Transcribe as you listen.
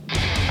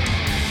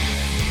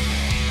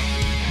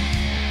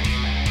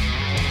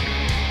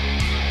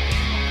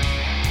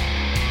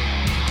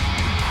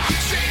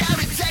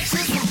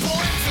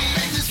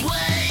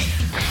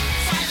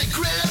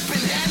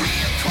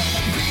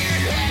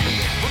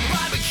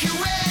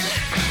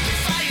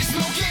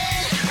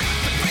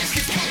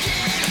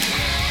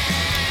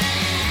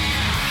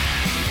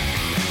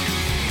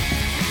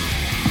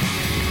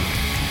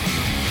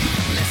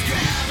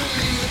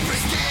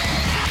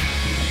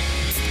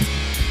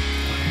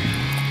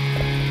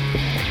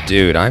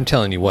Dude, I'm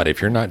telling you what,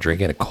 if you're not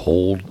drinking a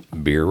cold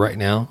beer right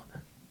now,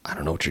 I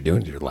don't know what you're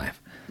doing to your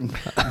life.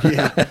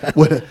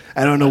 I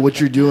don't know what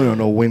you're doing on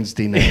a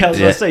Wednesday night. Yeah, I was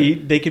going to say,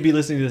 they could be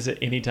listening to this at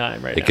any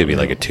time right now. It could be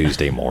like a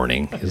Tuesday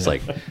morning. It's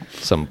like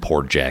some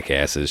poor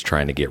jackasses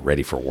trying to get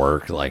ready for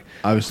work. Like,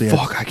 Obviously,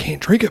 fuck, I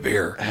can't drink a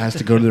beer. Has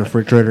to go to the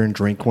refrigerator and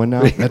drink one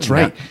now. That's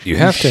right. You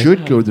have to.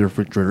 should go to the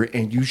refrigerator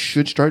and you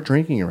should start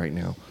drinking it right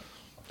now.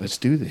 Let's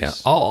do this. Yeah.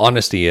 All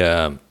honesty,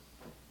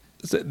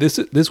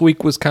 this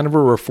week was kind of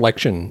a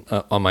reflection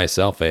on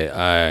myself.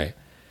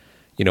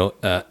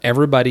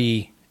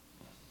 Everybody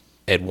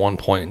at one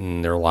point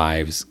in their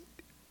lives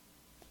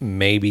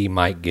maybe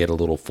might get a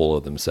little full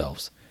of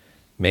themselves.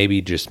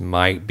 Maybe just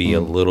might be a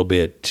little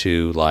bit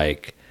too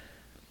like,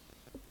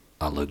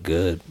 I look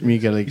good. I mean,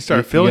 You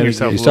start feeling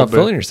yourself. You start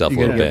feeling yourself a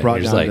little bit. brought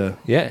You're just down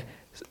like, to- yeah.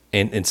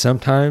 And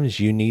sometimes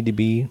you need to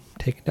be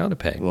taken down a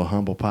peg. A little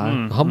humble pie.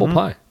 A humble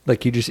pie.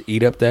 Like you just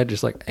eat up that,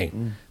 just like, hey,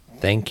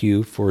 thank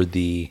you for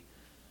the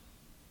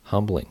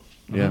humbling.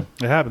 Yeah.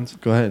 It happens.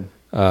 Go ahead.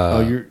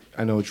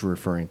 I know what you're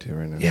referring to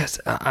right now. Yes,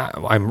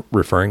 I'm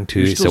referring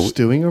to. You're still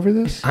stewing over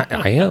this?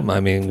 I am.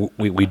 I mean,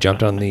 we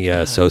jumped on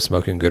the So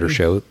Smoking Gooder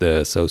show,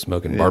 the So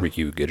Smoking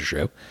Barbecue Gooder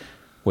show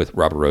with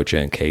Robert Rocha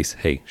and Case.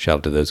 Hey, shout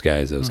out to those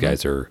guys. Those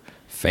guys are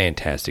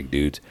fantastic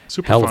dudes.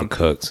 Super Hell fun. of a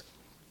cooks.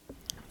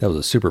 That was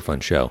a super fun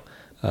show.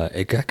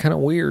 It got kind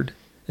of weird.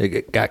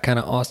 It got kind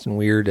of Austin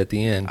weird at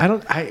the end.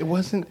 It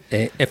wasn't.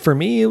 And for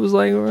me, it was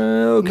like,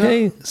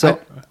 okay. No,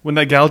 So When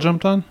that gal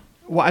jumped on?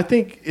 Well, I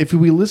think if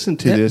we listen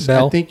to Yeah, this,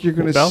 Belle. I think you're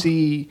going to Belle?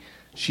 see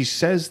she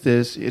says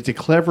this. It's a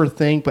clever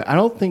thing, but I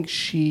don't think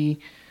she's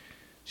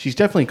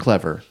definitely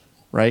clever,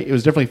 right? It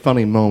was definitely a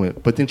funny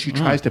moment, but then she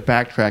tries to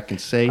backtrack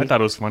and say, I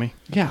thought it was funny.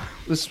 "Yeah,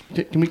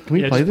 can we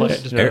Yeah, play just play this?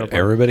 it, just play it.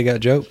 everybody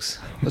got jokes.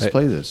 Let's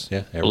play this."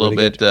 Yeah, A little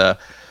everybody bit.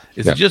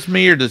 Is Yeah. it just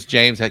me, or does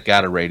James have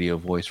got a radio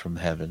voice from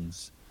the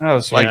heavens? That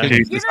was Like, like a,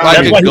 You it's know, like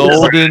that's a why he does-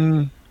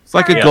 golden. It's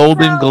like a Yeah.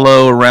 golden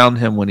glow around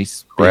him when he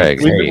speaks. Greg,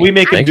 We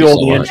make him Thank do you all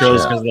so the much. intros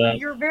Yeah. because of that.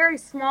 You're very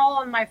small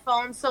on my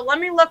phone, so let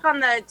me look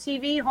on the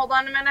TV. Hold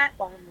on a minute.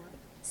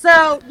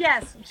 So,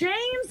 yes,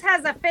 James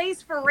has a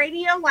face for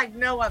radio like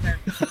no other.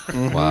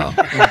 Wow.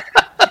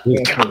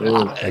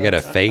 I got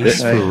a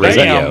face for Damn.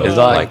 radio. Is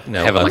that like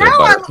no heaven other. No,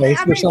 Dark I face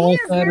or mean, something he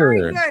like is that,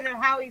 very or- good at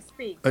how he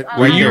speaks. Were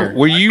Were Right you here.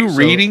 were you So-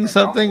 reading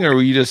something, or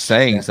were you just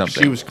saying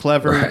something? She was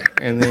clever,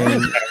 and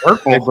then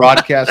They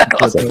broadcast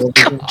on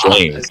television.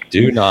 James,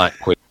 do not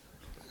quit.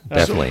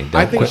 Definitely. I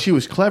Don't think quit. she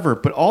was clever,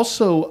 but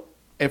also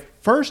at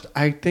first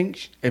I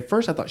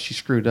thought she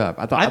screwed up.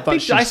 I thought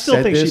she I still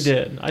said think this. she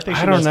did. I think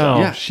she I don't messed know. up.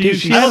 Yeah, She- dude,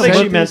 she I don't think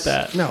said she meant this.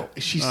 that. No,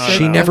 she said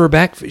she that. never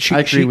back. I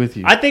agree with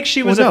you. I think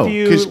she was Well, a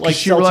few because like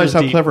she realized seltzers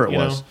how deep, clever it you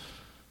know? was.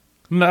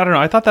 No, I don't know.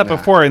 I thought that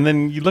before, and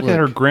then you look at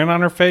her Look. grin on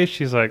her face.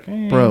 She's like,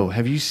 Bro,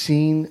 have you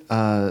seen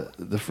the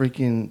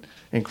freaking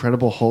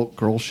Incredible Hulk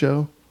girl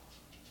show?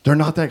 They're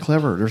not that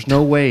clever. There's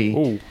no way.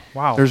 Oh,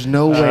 wow. There's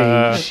no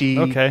way she.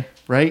 okay.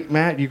 Right,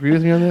 Matt? Do you agree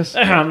with me on this?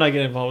 I'm not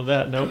getting involved with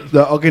that. Nope.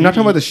 Okay, not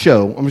talking about the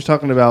show. I'm just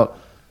talking about.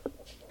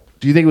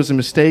 Do you think it was a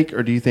mistake,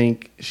 or do you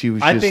think she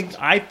was? I just,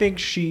 think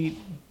she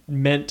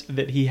meant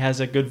that he has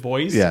a good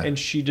voice, Yeah. and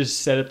she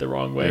just said it the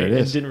wrong way There it and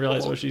is. didn't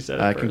realize what she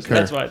said I at first. concur.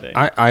 That's what I think.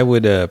 I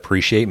would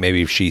appreciate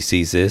maybe if she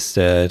sees this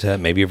to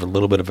maybe have a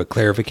little bit of a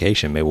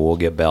clarification. Maybe we'll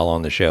get Belle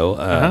on the show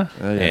Oh,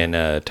 yeah.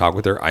 and talk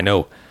with her. I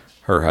know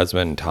her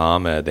husband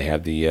Tom. They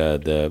have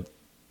the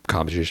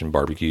competition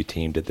barbecue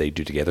team that they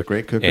do together.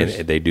 Great cookers.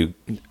 and they do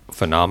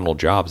phenomenal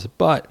jobs.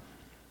 But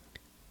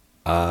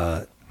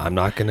I'm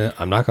not gonna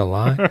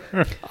lie.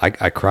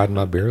 I cried in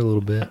my beer a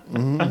little bit.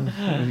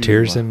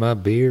 Tears in my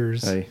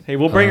beers. Hey, Hey,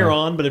 we'll bring her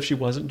on, but if she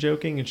wasn't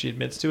joking and she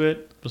admits to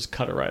it, just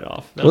cut her right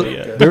off. That'll Well, be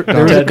it. there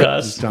was Dead a to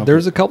us. Dump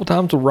There's a couple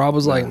times where Rob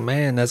was like,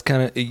 "Man, that's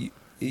kind of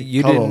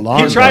you Call a didn't."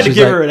 lawn He tried to She's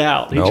give like, her it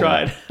out. He "Nope,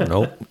 tried.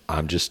 Nope,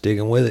 I'm just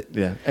sticking with it.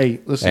 yeah. Hey,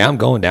 listen. Hey, I'm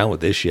going down with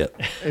this shit.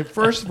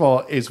 First of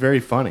all, it's very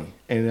funny,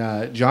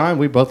 and John,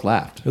 we both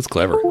laughed. It's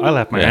clever. I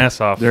laughed my Yeah. ass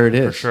off. There it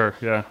For is. sure,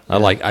 yeah.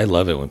 I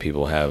love it when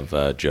people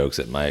have jokes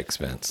at my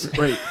expense.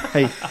 Right.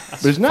 Hey,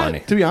 there's not. funny.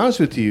 To be honest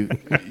with you,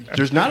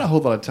 there's not a whole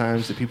lot of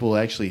times that people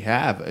actually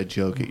have a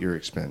joke at your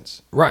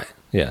expense. Right?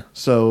 Yeah.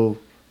 So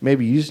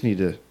maybe you just need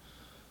to.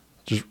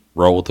 Just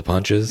roll with the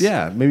punches.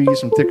 Yeah, maybe get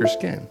some thicker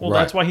skin. Well, Right.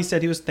 that's why he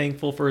said he was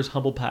thankful for his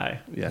humble pie.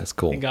 Yeah, That's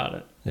cool. He got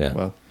it. Yeah.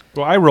 Well,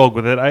 Well, I rolled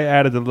with it. I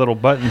added a little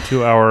button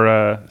to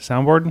our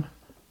soundboard.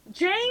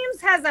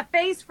 James has a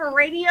face for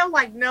radio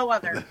like no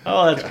other.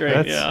 Oh, that's great.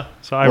 That's- Yeah.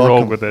 So I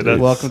rolled with it. That's-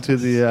 Welcome to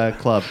the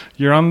club.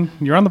 You're on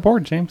the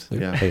board, James.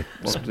 Yeah, Hey,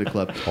 welcome to the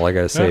club. all I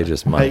gotta say is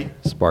just my Hey.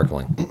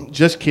 sparkling.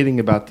 Just kidding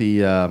about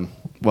the.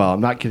 Well,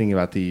 I'm not kidding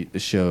about the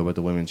show, about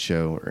the women's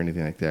show or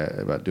anything like that.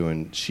 About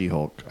doing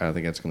She-Hulk. I don't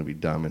think that's going to be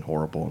dumb and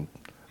horrible. And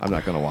I'm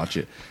not going to watch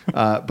it.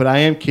 But I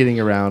am kidding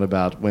around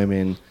about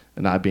women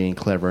not being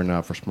clever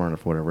enough or smart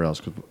enough, or whatever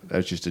else. Because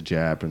that's just a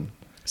jab. And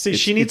See,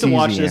 it's- she needs it's to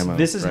watch easy this. ammo,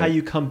 This is how right?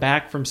 you come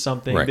back from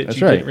something Right. that That's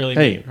you right. didn't really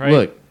hey, mean, right?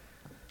 look,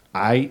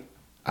 I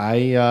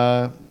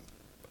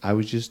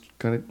was just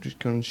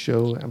gonna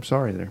show. I'm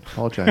sorry. There,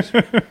 apologize.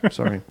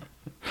 Sorry.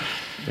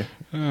 Yeah.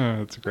 Oh,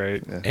 that's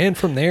great. And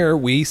from there,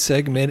 we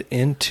segment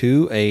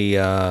into a.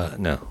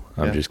 No,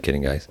 I'm just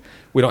kidding, guys.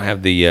 We don't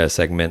have the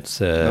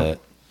segments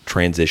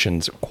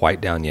transitions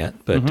quite down yet,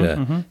 but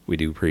we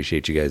do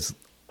appreciate you guys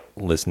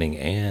listening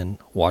and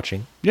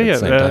watching. Yeah, at the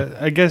same time.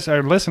 I guess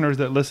our listeners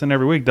that listen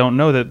every week don't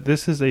know that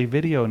this is a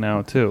video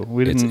now too.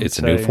 We didn't. It's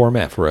a new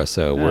format for us,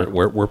 so Yeah.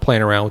 we're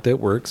playing around with it.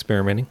 We're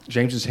experimenting.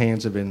 James's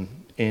hands have been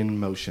in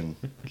motion.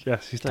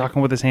 Yes, he's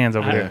talking with his hands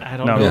over there. I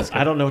don't No, know. that's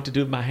I don't know what to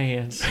do with my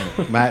hands.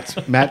 Matt's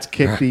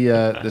kicked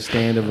the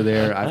stand over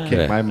there. I've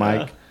kicked my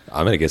mic.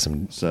 I'm gonna get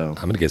some. So-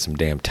 I'm gonna get some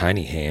damn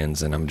tiny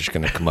hands, and I'm just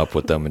gonna come up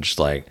with them and just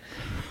like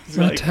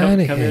my Like,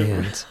 tiny come in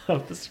hands.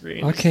 off the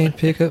screen. I can't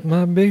pick up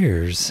my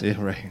beers. Yeah,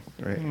 right.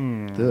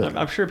 Hmm. Good.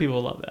 I'm sure people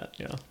will love that.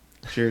 Yeah.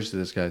 Cheers to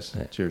this, guys.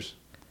 Cheers.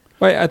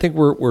 Well, I think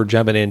we're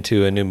jumping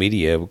into a new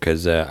media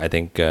because I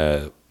think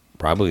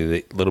probably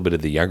a little bit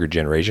of the younger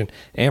generation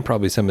and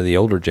probably some of the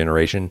older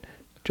generation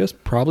just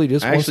I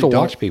wants to actually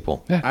watch don't-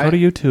 people. Yeah, go to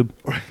YouTube.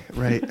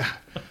 Right.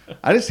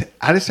 I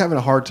just having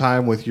a hard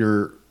time with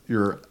your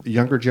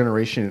younger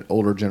generation and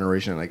older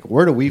generation. Like,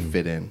 where do we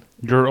fit in?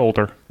 You're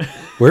older.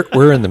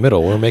 We're in the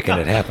middle. We're making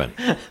it happen.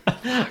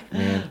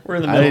 Man, We're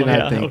in the I middle. did not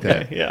yeah. think okay.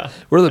 that. Yeah.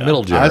 We're the middle I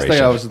was generation.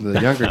 thinking I was in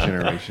the younger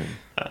generation.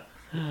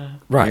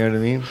 right. You know what I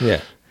mean?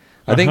 Yeah.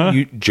 I think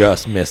you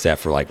just missed that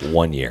for like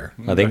 1 year.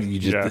 I think you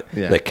just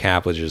Yeah. Yeah. the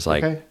cap was just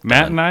like Okay.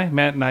 Matt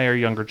and I are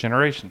younger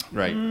generation.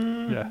 Right.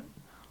 Yeah.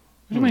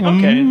 Okay.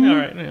 All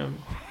right. Yeah.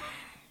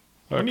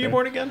 When are you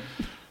born again?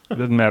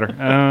 Doesn't matter.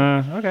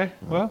 Okay.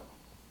 Well,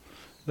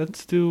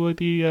 let's do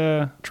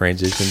the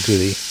transition to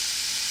the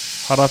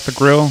hot off the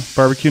grill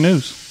barbecue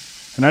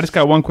news. And I just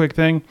got one quick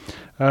thing.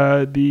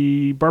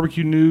 The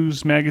Barbecue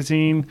News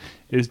magazine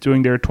is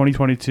doing their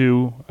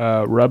 2022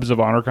 Rubs of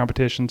Honor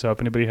competition. So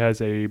if anybody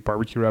has a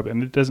barbecue rub,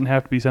 and it doesn't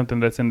have to be something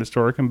that's in the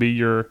store, it can be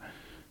your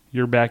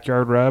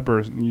backyard rub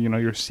or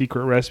your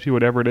secret recipe,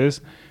 whatever it is.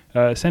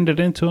 Send it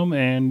in to them,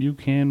 and you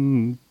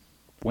can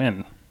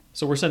win.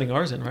 So we're sending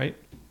ours in, right?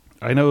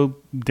 I know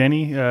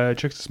Denny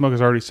Chicks to Smoke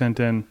has already sent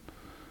in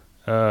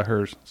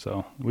hers,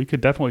 so we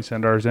could definitely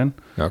send ours in.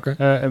 okay.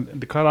 And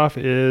the cutoff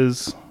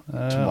is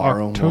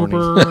Tomorrow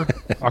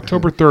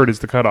October 3rd is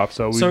the cutoff,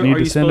 so we So need are to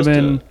you send them supposed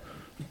in to-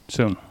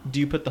 soon. Do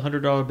you put the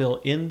 $100 bill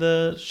in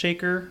the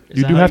shaker? Is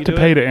You that do how have to do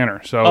pay it? to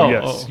enter, so Oh,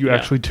 yes, you yeah.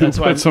 actually do That's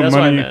put what some that's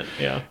what I money. meant.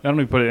 Yeah. I don't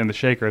even put it in the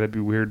shaker; that'd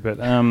be weird. But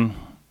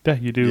yeah,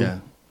 you do. Yeah.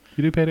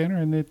 You do pay to enter,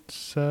 and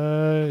it's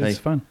Hey.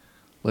 fun.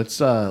 Let's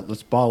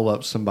bottle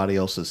up somebody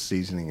else's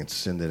seasoning and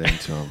send it in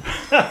to them.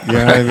 You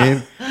know what I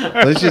mean?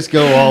 Let's just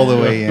go all the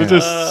way in. We'll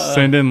just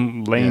send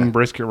in lame yeah.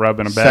 brisket rub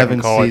in a bag 7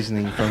 and call it.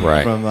 seasoning from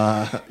Right.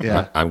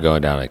 yeah. I'm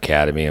going down to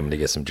Academy. I'm going to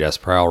get some Jess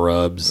Prowl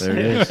rubs. There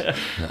it is.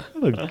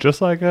 Look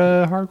just like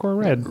a hardcore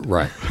red.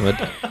 Right.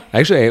 But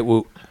actually, it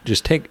will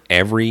just take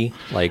every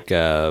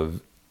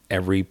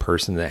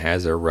person that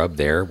has a rub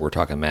there. We're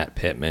talking Matt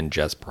Pittman,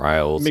 Jess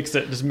Pryles,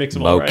 Just mix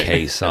them all Mo right.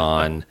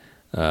 Cason.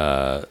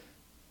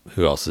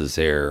 Who else is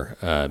there?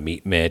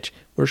 Meet Mitch.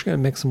 We're just going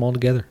to mix them all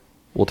together.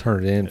 We'll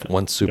turn it in for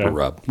one super Yeah.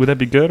 rub. Would that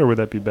be good or would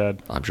that be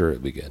bad? I'm sure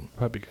it'll be good.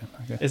 Probably good.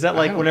 Okay. Is that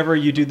like whenever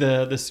you do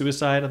the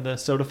suicide on the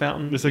soda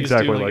fountain? It's you just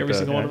exactly do, like every that.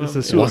 single Yeah. one of It's them?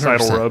 a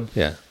suicidal 100%. rub.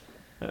 Yeah.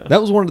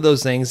 That was one of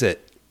those things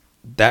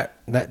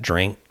that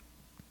drink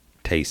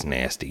tastes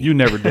nasty. You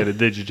never did it,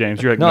 did you,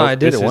 James? You're like, No, nope, I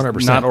did this it is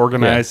 100%. Not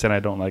organized, and I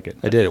don't like it.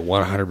 I did it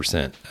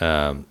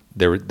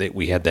 100%.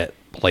 We had that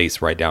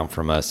place right down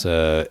from us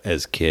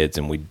as kids,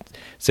 and we'd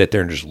sit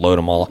there and just load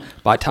them all.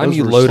 By the time Those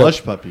you were load slush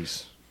up,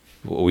 puppies.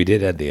 well, we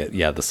did have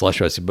the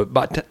slush recipe,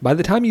 but by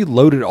the time you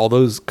loaded all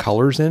those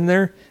colors in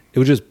there, it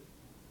was just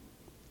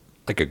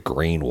like a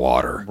green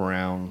water,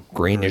 Brown.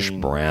 greenish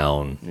green.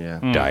 brown Yeah.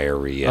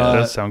 diarrhea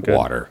Does sound good.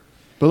 water.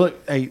 But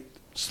look, hey,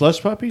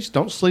 slush puppies,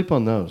 don't sleep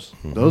on those.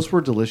 Mm-hmm. Those were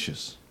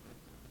delicious.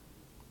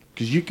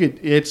 Because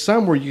it's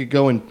some where you could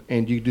go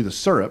and you could do the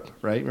syrup,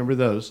 right? Remember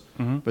those?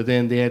 Mm-hmm. But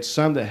then they had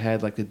some that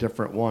had like the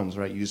different ones,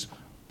 right? You just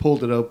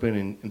pulled it open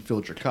and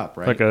filled your cup,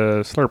 right? Like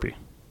a Slurpee.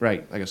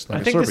 right, like a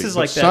I think this is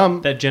like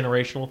that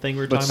generational thing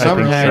we were but talking some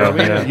about. had-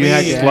 earlier. yeah. You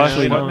had to slush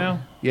actually- what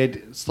now? You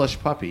had slush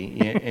puppy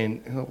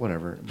and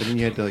whatever. But then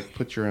you had to like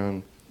put your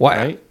own,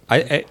 Why?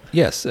 right?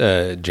 Yes,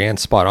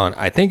 Jan's spot on.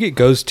 I think it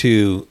goes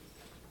to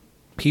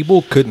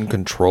people couldn't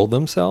control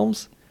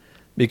themselves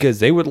because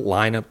they would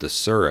line up the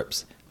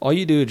syrups. All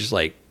you do is just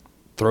like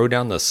throw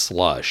down the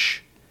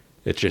slush.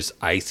 It's just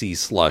icy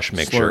slush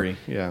mixture. Slurry,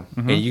 yeah.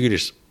 And you could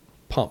just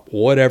pump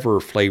whatever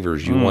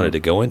flavors you wanted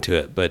to go into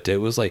it. But it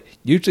was like,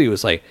 usually it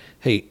was like,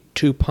 hey,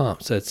 2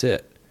 pumps, that's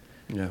it.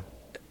 Yeah.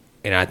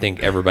 And I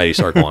think everybody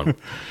started going,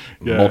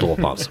 Yeah. multiple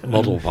pumps.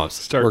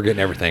 Start- We're getting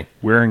everything.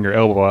 Wearing your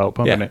elbow out,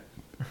 pumping Yeah. it.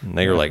 And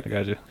they were like, I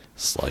got you.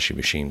 slushy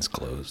machine's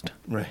closed.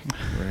 Right.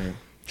 Right.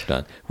 It's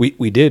done.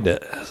 We did. I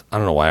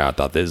don't know why I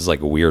thought this is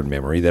like a weird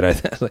memory that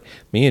I.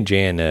 Me and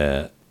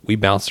Jan, we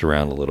bounced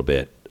around a little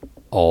bit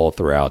all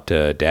throughout.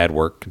 Dad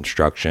worked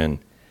construction,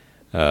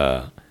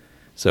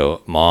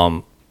 so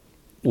Mom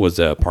was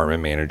an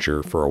apartment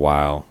manager for a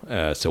while.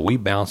 So we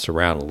bounced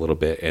around a little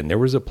bit, and there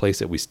was a place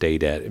that we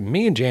stayed at. And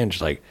me and Jan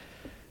just like,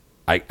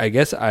 I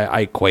guess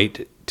I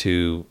equate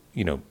to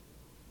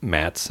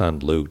Matt's son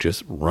Luke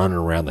just running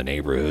around the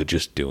neighborhood,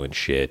 just doing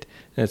shit.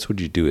 And that's what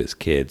you do as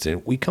kids.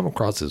 And we come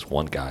across this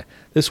one guy.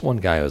 This one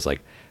guy was like,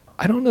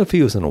 I don't know if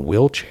he was in a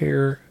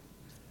wheelchair,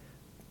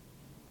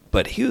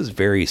 but he was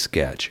very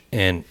sketch.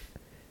 And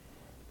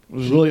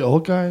Was a really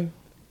old guy?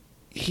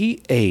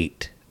 he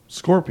ate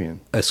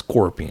Scorpion. a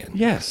scorpion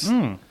Yes.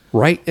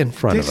 right in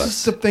front This of is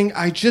us. the thing.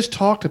 I just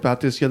talked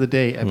about this the other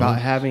day about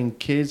having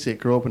kids that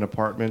grow up in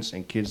apartments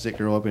and kids that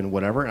grow up in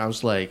whatever. And I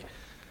was like,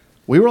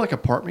 we were like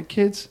apartment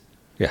kids.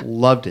 Yeah.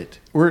 Loved it.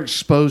 We're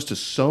exposed to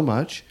so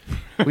much.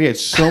 We had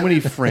so many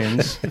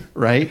friends,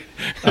 right?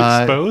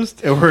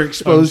 Exposed? And we're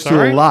exposed I'm to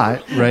sorry? a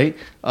lot, right?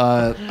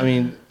 I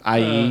mean,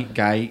 i.e.,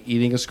 guy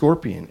eating a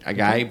scorpion, a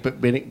guy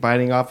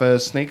biting off a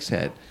snake's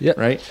head, Yeah.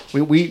 right?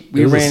 We It was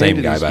the ran same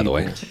into guy, these by the people,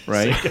 way.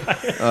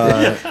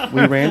 right?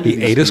 We ran. Into He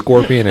these ate a people.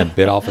 scorpion and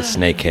bit off a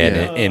snake head.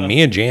 Yeah. And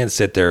me and Jan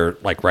sit there,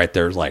 like right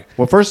there, like,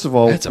 Well, first of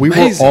all, That's we were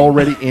amazing.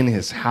 already in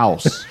his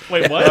house.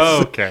 Wait, what?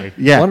 Okay.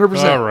 Yeah,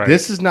 100%. All right.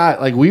 This is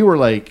not like we were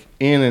like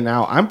in and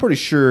out. I'm pretty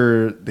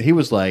sure that he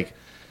was like,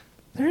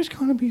 "There's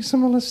going to be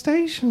some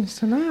molestations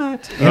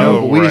tonight." You know,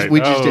 Oh, but we just right. we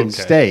just Oh, didn't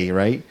okay. stay,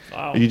 right?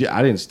 Wow. I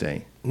didn't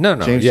stay. No,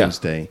 James yeah. didn't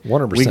stay.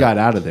 100%. We got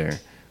out of there,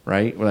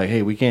 right? We're like,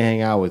 "Hey, we can't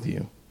hang out with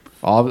you."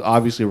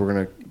 Obviously, we're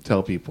gonna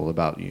tell people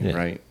about you, Yeah.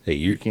 right? Hey,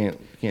 You can't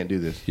do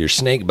this. your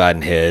snake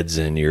biting heads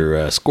and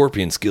your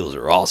scorpion skills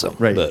are awesome.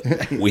 Right.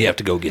 But we have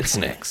to go get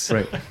snakes.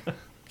 Right.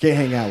 Can't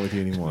hang out with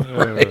you anymore.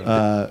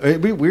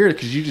 It'd be weird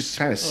because you just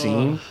kind of see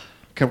him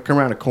come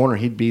around a corner.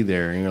 He'd be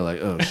there, and you're like,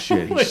 "Oh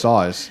shit, he saw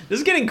us." This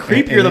is getting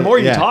creepier the more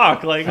you Yeah.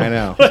 talk. Like, I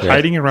know.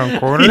 Hiding around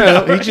corners.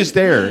 No, he's just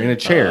there in a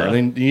chair. And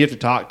then you have to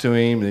talk to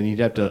him, and then you'd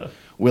have to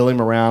wheel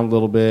him around a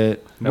little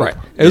bit. Right.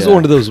 It was Yeah.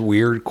 one of those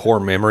weird core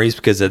memories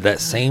because at that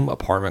same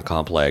apartment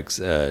complex,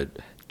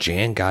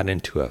 Jan got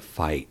into a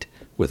fight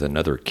with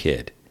another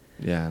kid.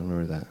 Yeah, I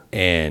remember that.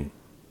 And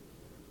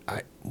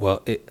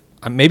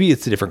maybe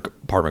it's a different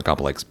apartment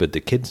complex, but the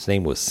kid's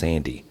name was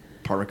Sandy.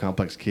 Apartment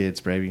complex kids,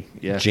 baby.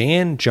 Yeah.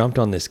 Jan jumped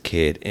on this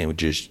kid and was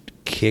just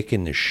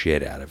kicking the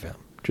shit out of him.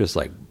 Just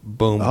like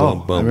boom, Oh,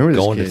 boom, I boom, remember this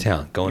going to kid.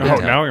 town, going Oh, to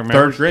town. now I remember.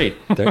 Third grade.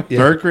 Yeah.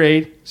 Third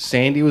grade.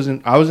 Sandy was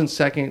in. I was in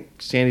second.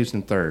 Sandy was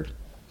in third.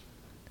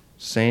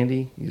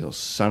 Sandy, you little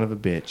son of a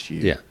bitch. You.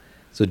 Yeah.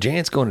 So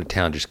Jan's going to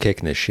town just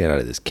kicking the shit out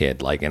of this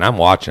kid. Like, and I'm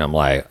watching, I'm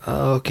like,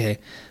 oh, okay.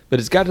 But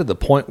it's got to the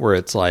point where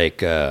it's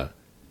like,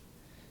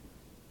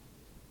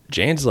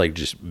 Jan's like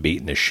just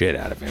beating the shit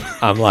out of him.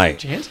 I'm like,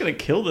 Jan's gonna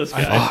kill this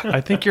guy.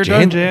 I think you're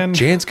done, Jan.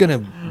 Jan's going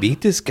to beat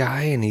this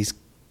guy, and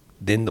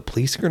then the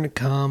police are going to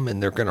come,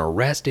 and they're going to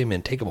arrest him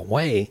and take him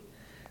away.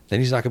 Then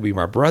he's not going to be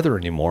my brother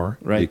anymore.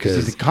 Right. Because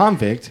Because he's a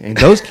convict, and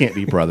those can't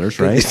be brothers,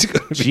 right? He's gonna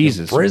be in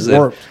Jesus. prison.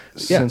 Warped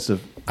Yeah. sense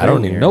of. I don't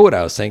thing even here. know what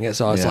I was saying.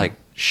 So I was Yeah. like,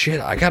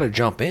 shit, I got to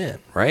jump in,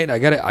 right? I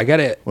got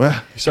to. Well,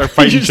 You start You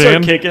fighting just start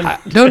Jan. kicking.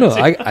 No,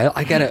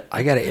 I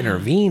gotta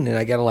intervene, and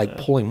I gotta like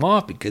pull him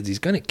off because he's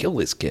gonna kill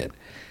this kid.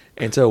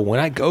 And so when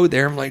I go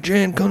there, I'm like,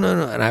 Jan, go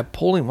no, and I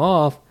pull him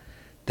off.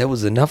 That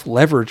was enough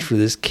leverage for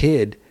this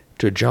kid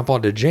to jump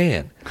onto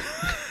Jan,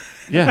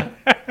 yeah.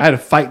 I had to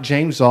fight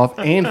James off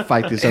and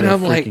fight this and other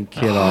I'm like, freaking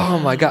kid oh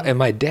off. my god! And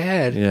my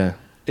dad Yeah.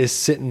 is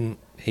sitting.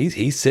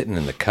 He's sitting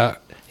in the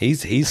cut.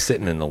 He's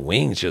sitting in the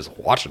wings, just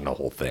watching the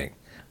whole thing.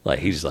 Like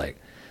he's like,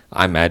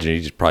 I imagine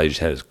he probably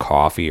just had his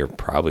coffee or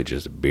probably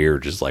just a beer,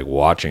 just like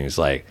watching. He's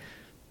like,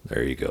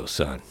 there you go,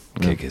 son,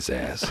 kick his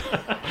ass.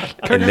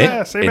 and then,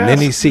 ass, save and then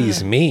ass. he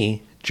sees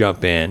me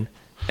jump in,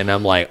 and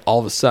I'm like, all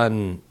of a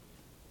sudden,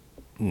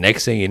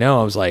 next thing you know,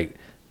 I was like,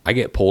 I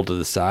get pulled to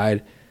the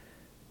side,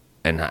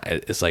 and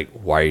it's like,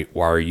 why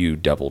are you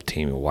double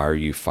teaming? Why are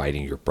you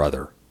fighting your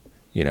brother?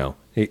 You know,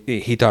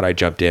 he thought I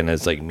jumped in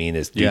as like me and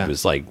this dude Yeah.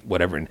 was like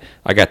whatever. And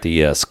I got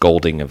the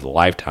scolding of the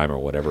lifetime or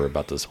whatever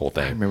about this whole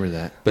thing. I remember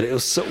that. But it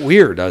was so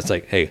weird. I was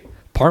like, hey,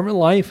 apartment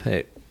life,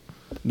 hey,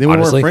 Then we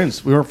Honestly- weren't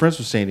friends. We weren't friends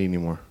with Sandy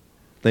anymore.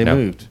 They No.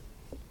 moved.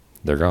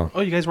 they're gone.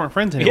 Oh, you guys weren't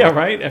friends anymore. Yeah,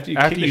 right. After you,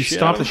 kick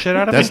stomped the shit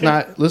out of That's him.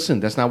 not. Listen,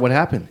 that's not what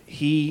happened.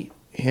 Him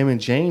and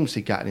James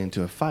had gotten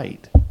into a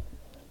fight.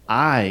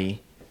 I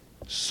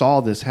saw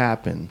this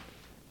happen,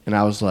 and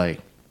I was like,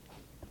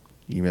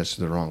 "You messed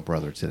with the wrong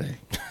brother today."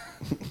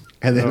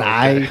 And then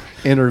I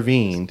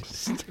intervened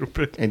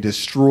Stupid. and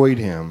destroyed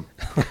him.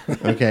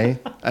 Okay,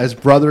 as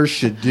brothers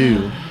should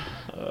do.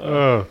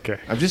 Okay.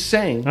 I'm just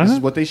saying, this is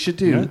what they should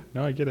do. Yeah,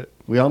 no, I get it.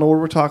 We all know what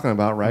we're talking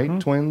about, right?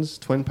 Twins,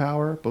 twin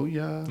power,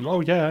 booyah.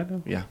 Oh yeah, I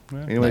know. Yeah.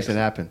 Yeah. Anyways, it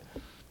happened.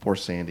 Poor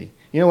Sandy.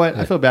 You know what?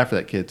 I feel bad for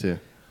that kid too.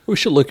 We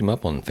should look him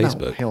up on No,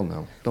 Facebook. hell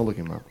no. Don't look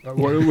him up.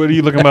 What are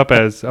you looking him up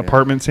as?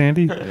 Apartment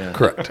Sandy? Yeah.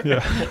 Correct.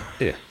 Yeah.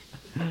 Yeah.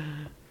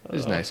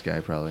 He's a nice guy,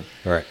 probably.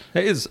 All right.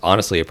 It is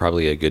honestly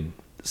probably a good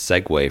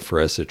segue for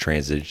us to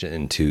transition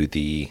into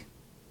the.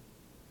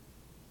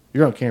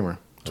 You're on camera.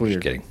 It's I'm just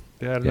weird. kidding.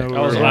 Yeah, I don't Yeah. know.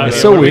 That was where- loud. It's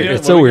Yeah, so what are we weird. doing?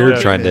 It's so What are we weird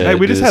doing? trying to. Hey, we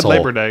do just this had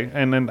Labor whole- Day,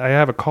 and then I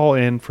have a call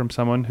in from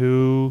someone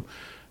who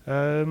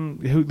I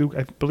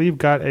believe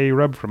got a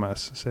rub from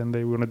us, and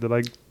they wanted to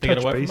like They got a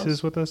touch what from bases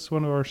us? with us.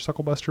 One of our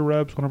Sucklebuster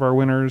rubs, one of our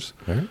winners.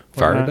 All right.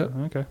 Fire it whatnot.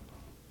 up. Okay.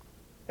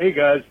 Hey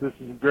guys, this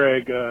is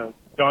Greg,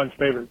 Don's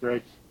favorite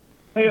Greg.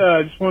 Hey,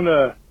 I just wanted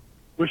to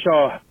wish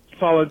y'all a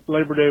solid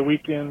Labor Day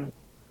weekend.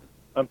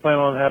 I'm planning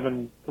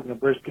on cooking a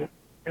brisket.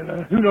 And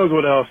who knows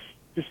what else.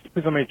 Just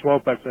depends how many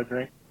 12 packs I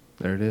drink.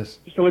 There it is.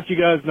 Just to let you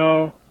guys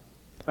know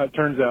how it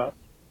turns out.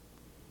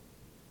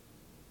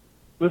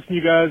 Listen to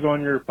you guys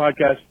on your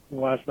podcast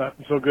last night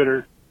from So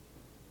Gooder.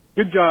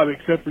 Good job,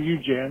 except for you,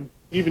 Jan.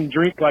 You even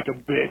drink like a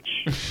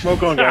bitch.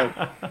 Smoke on, guys.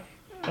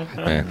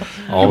 Man,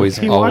 always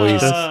He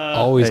watched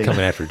always Hey,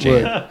 coming after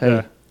Jay. Look,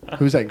 hey,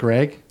 who's that?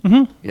 Greg.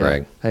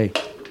 Greg. Hey,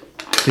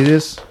 see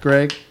this,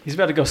 Greg? He's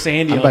about to go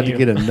Sandy I'm on about you. to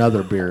get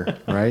another beer.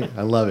 Right?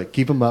 I love it.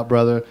 Keep him up,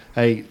 brother.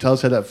 Hey, tell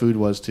us how that food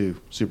was too.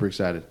 Super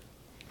excited.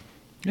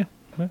 Yeah.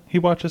 Well, he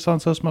watched us on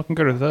So Smoking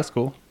Good. That's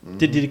cool.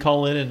 Did he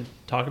call in and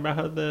talk about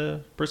how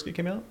the brisket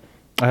came out?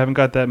 I haven't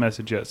got that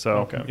message yet, so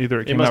Okay. either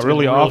it It came must out have been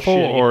really real awful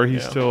shitty. or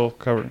he's Yeah. still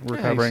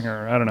recovering,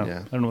 or I don't know. Yeah.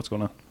 I don't know what's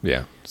going on.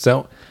 Yeah.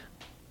 So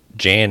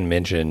Jan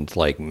mentioned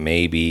like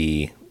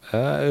maybe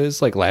it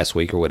was like last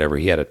week or whatever.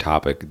 He had a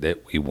topic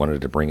that we wanted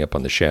to bring up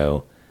on the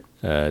show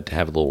to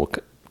have a little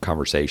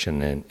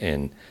conversation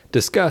and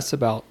discuss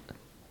about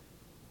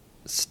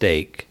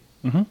steak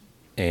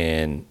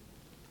and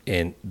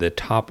the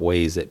top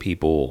ways that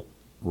people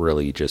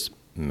really just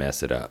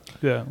mess it up.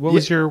 Yeah. What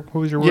was your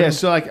Yeah, word?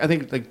 so I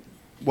think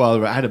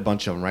well, I had a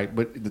bunch of them, right?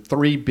 But the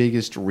three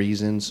biggest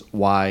reasons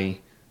why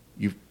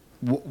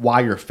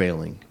you're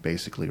failing,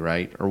 basically,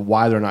 right? Or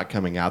why they're not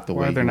coming out the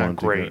way Why they're you not want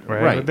them great, to go.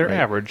 right? They're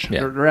average.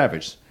 Yeah. They're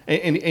average.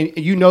 And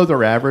you know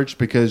they're average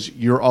because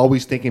you're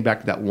always thinking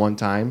back to that one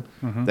time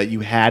that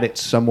you had it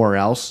somewhere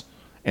else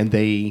and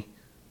they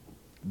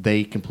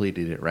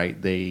completed it,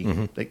 right? They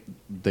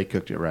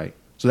cooked it right.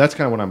 So that's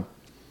kind of what I'm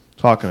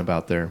talking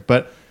about there.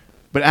 But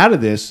out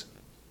of this,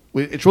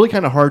 it's really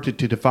kind of hard to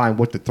define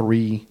what the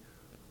three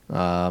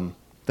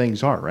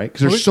things are, right?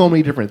 Because there's so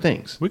many different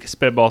things. We could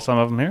spitball some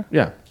of them here.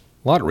 Yeah.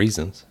 A lot of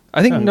reasons.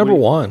 I think Yeah, number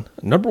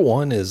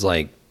one is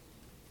like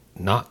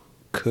not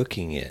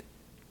cooking it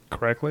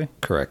Correctly.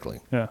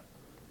 correctly. Yeah.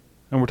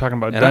 And we're talking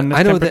about And doneness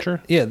I know temperature.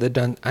 that. Yeah, the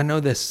done. I know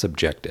that's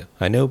subjective.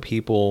 I know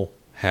people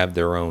have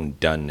their own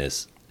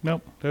doneness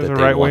Nope. There's that a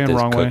they right way want and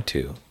this wrong way. cooked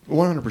to.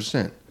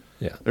 100%.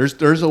 Yeah.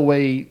 There's a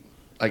way,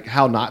 like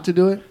how not to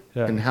do it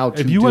Yeah. and how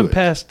to if you do went it.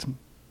 past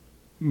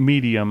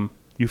medium,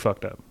 you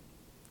fucked up.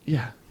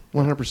 Yeah,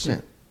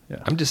 100%.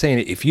 I'm just saying,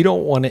 if you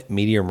don't want it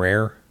medium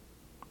rare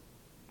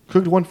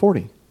Cooked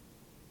 140.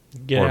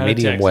 Get or out of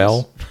medium Texas.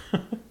 well,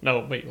 No,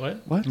 wait,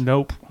 what? What?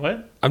 Nope.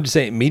 What? I'm just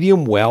saying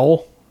medium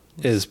well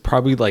is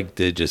probably like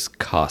the just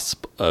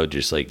cusp of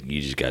just like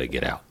you just got to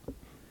get out.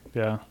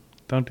 Yeah.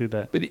 Don't do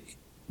that. But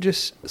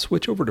just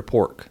switch over to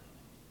pork.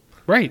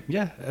 Right.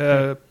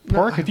 Yeah.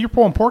 Pork. If you're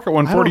pulling pork at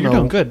 140, you're know.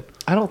 doing good.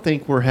 I don't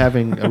think we're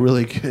having a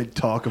really good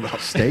talk about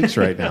steaks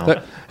right now.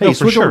 No, Hey, for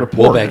switch sure. over to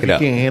We'll pork back if it you up.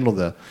 can't handle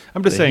the.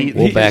 I'm just the saying, heat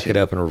We'll and back shit. it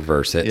up and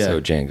reverse it. Yeah.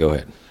 So Jan, go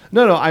ahead.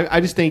 No. I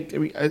just think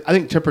I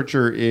think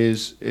temperature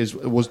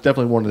was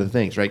definitely one of the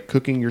things, right?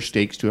 Cooking your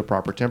steaks to a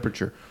proper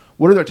temperature.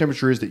 Whatever that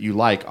temperature is that you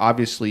like.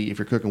 Obviously, if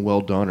you're cooking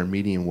well done or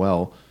medium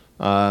well,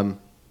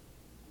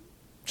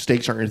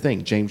 steaks aren't your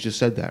thing. James just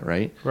said that,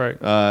 right? Right.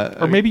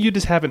 Or maybe you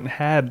just haven't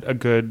had a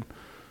good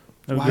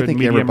Well, I think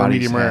medium or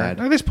everybody's medium rare. had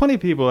Like, there's plenty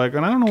of people like,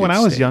 and I don't know good when I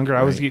was steak, younger,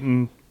 I was right.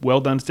 eating well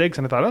done steaks,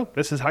 and I thought, oh,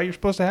 this is how you're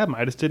supposed to have them.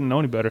 I just didn't know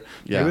any better.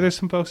 Yeah. Maybe there's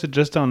some folks that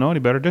just don't know any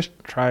better. Just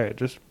try it.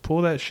 Just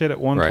pull that shit at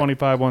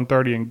 125,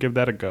 130, and give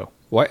that a go.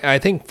 Well, I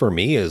think for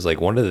me is like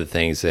one of the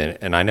things,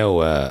 and I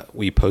know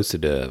we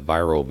posted a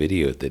viral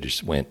video that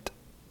just went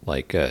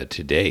like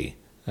today,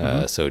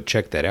 so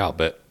check that out.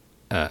 But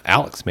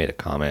Alex made a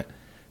comment.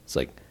 It's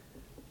like,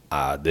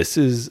 this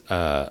is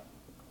the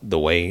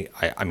way.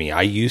 I mean,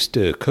 I used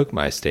to cook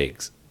my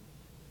steaks,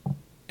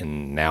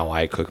 and now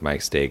I cook my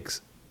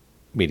steaks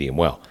medium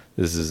well.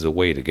 This is the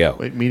way to go.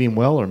 Wait, medium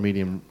well or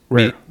medium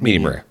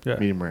Medium rare. Yeah.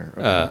 Medium rare.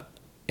 Okay.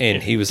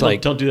 And he was Don't,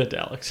 like, don't do that to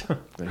Alex.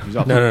 He's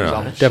off- No, he's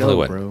off the definitely show,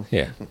 would. bro.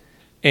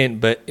 Yeah,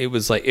 but it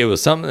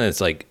was something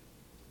that's like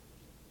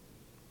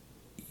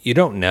you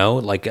don't know.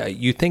 Like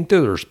you think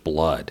that there's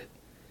blood,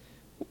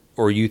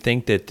 or you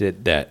think that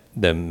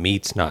the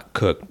meat's not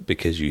cooked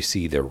because you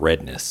see the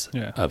redness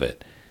Yeah. of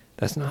it.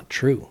 That's not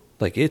true.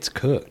 Like it's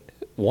cooked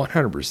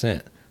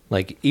 100%.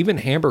 Like even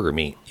hamburger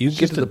meat, you can get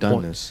just to a the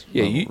point. doneness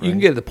Yeah, level, you right? can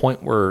get to the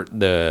point where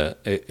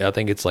I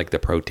think it's like the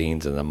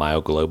proteins and the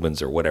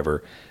myoglobins or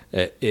whatever.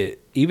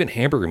 Even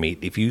hamburger meat,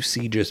 if you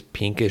see just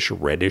pinkish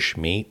reddish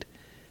meat,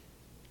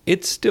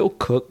 it's still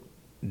cooked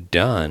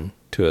done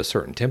to a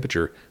certain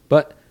temperature,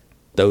 but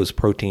those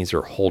proteins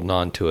are holding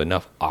on to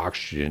enough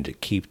oxygen to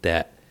keep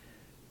that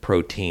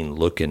protein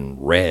looking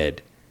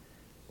red.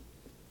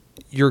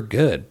 You're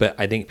good, but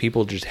I think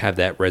people just have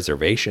that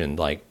reservation,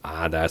 like,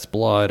 that's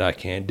blood. I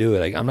can't do it.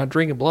 Like, I'm not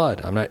drinking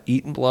blood. I'm not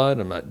eating blood.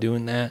 I'm not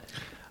doing that.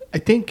 I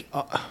think,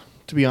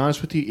 to be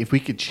honest with you, if we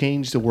could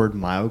change the word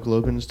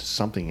myoglobins to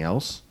something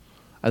else,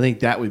 I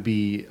think that would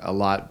be a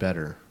lot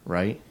better,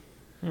 right?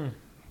 You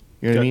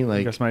know what I mean?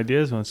 Got Like, some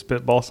ideas? Want to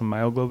spitball some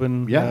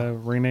myoglobin Yeah.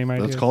 rename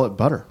ideas? let's call it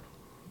butter.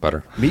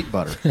 Butter. Meat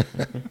butter.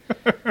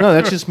 No,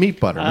 that's just meat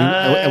butter.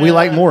 And we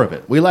like more of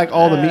it. We like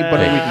all the meat butter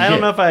we can I don't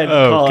get. know if I'd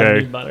call it Okay.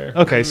 meat butter.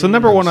 Okay, so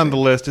number one on the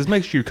list is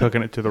make sure you're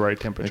cooking it to the right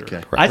temperature.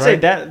 Okay. I'd say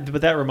Right? that,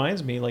 but that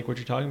reminds me, like what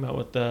you're talking about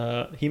with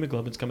the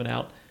hemoglobin's coming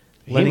out,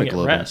 letting it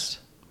Hemoglobins. rest.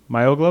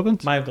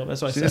 Myoglobins? Myoglobin,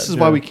 that's what I See, said. this is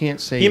why we can't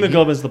say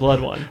Hemoglobin's the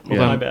blood one. Yeah.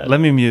 My bad. Let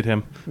me mute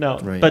him. No,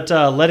 Right. but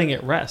letting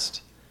it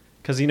rest,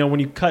 because when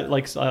you cut,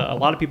 like a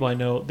lot of people I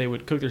know, they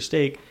would cook their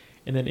steak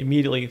and then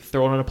immediately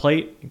throw it on a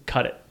plate and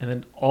cut it, and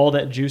then all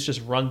that juice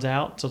just runs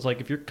out. So it's like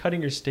if you're cutting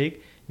your steak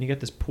and you got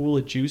this pool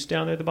of juice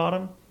down there at the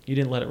bottom, you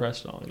didn't let it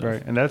rest long enough.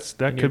 Right, and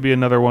that could be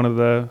another one of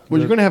the Well,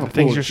 you're going to have a the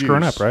things pool you're of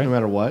screwing juice up, right? No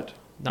matter what.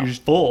 Not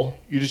full.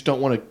 You just don't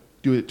want to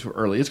do it too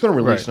early. It's going to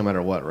release Right. no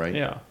matter what, right?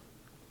 Yeah.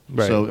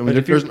 Right. So, I mean, But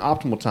if there's you're- an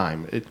optimal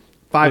time. If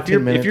 10 you're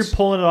minutes.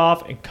 pulling it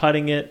off and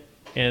cutting it,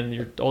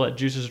 and all that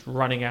juice is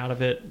running out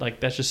of it, like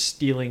that's just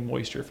stealing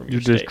moisture from your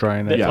You're just steak.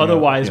 drying it That out.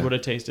 otherwise Yeah. would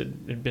have tasted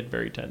and been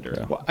very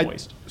tender, Well,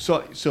 moist.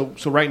 So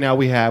right now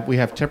we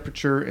have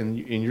temperature, and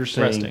you're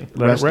saying Resting.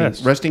 Let it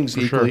rest, resting's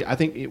for equally. sure. I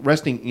think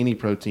resting any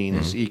protein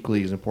is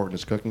equally as important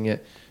as cooking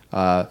it.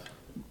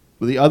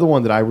 The other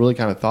one that I really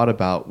kind of thought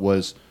about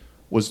was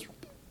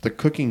the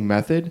cooking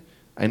method,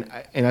 and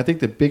I think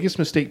the biggest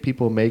mistake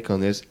people make on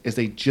this is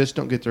they just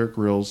don't get their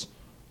grills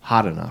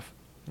hot enough.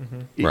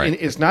 Right. And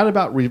it's not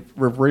about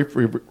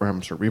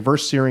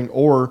reverse searing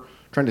or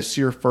trying to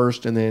sear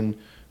first and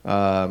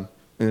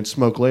then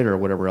smoke later or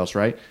whatever else,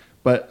 right?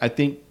 But I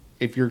think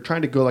if you're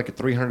trying to go like at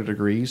 300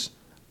 degrees,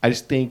 I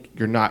just think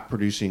you're not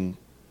producing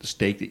the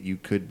steak that you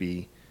could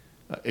be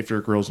if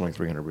your grill's only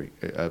 300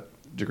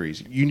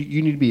 degrees. You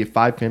need to be at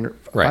 500,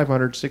 Right.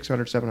 500,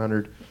 600,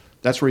 700.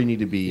 That's where you need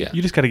to be. Yeah.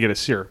 You just got to get a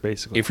sear,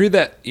 basically. If you're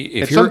that,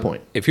 if At you're, some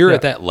point. if you're Yeah.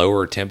 at that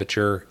lower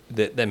temperature,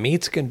 the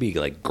meat's gonna be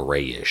like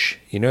grayish.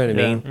 You know what I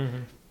Yeah.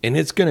 mean? And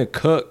it's gonna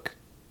cook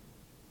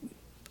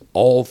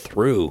all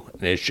through,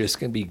 and it's just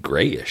gonna be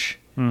grayish.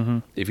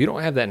 If you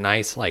don't have that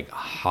nice like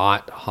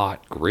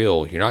hot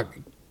grill, you're not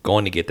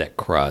going to get that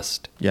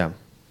crust Yeah.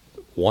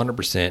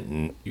 100%,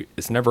 and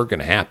it's never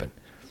going to happen.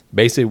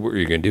 Basically, what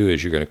you're going to do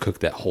is you're going to cook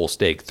that whole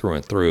steak through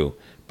and through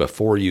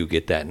before you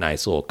get that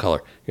nice little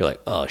color. You're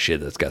like, oh shit,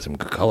 that's got some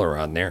good color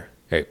on there.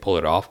 Hey, pull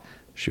it off,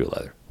 shoe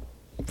leather.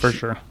 for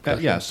sure.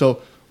 Yeah.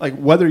 So like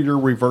whether you're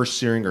reverse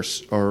searing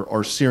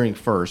or searing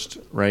first,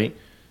 right?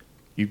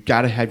 You've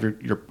got to have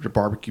your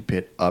barbecue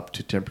pit up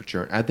to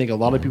temperature. And I think a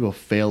lot of people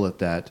fail at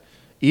that.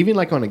 Even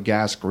like on a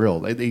gas grill,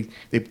 they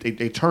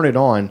turn it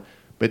on,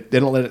 but they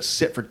don't let it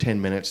sit for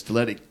 10 minutes to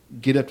let it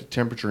get up to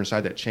temperature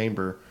inside that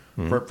chamber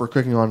for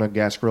cooking on a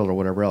gas grill or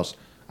whatever else.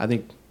 I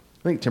think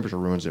temperature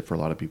ruins it for a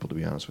lot of people, to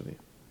be honest with you.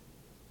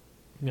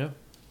 Yeah.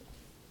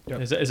 Yep.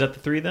 Is that the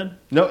three then?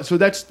 No, so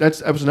that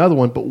was another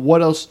one. But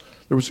what else?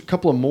 There was a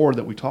couple of more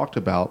that we talked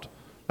about.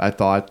 I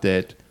thought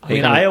that. I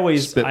mean, kinda I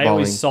always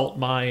spitballing. salt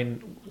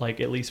mine like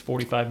at least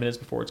 45 minutes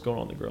before it's going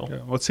on the grill. Yeah.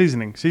 Well,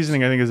 seasoning.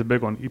 Seasoning, I think, is a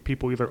big one.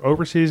 People either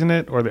over season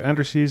it or they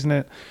under season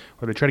it,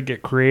 or they try to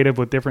get creative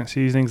with different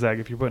seasonings. Like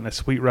if you're putting a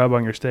sweet rub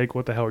on your steak,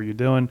 what the hell are you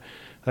doing?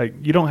 Like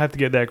you don't have to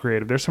get that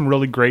creative. There's some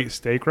really great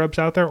steak rubs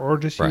out there, or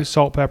just Right. use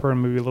salt, pepper,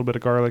 and maybe a little bit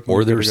of garlic. and Or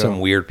you're good there's to go. some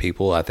weird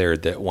people out there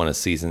that want to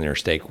season their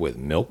steak with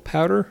milk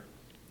powder.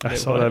 I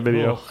saw that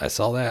video. I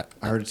saw that.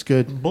 I heard it's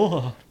good.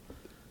 Blah.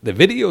 The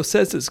video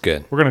says it's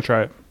good. We're gonna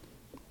try it.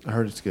 I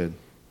heard it's good.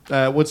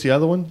 What's the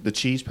other one? The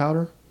cheese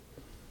powder?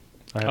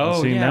 I haven't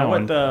Oh seen yeah, that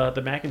what one.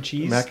 the mac and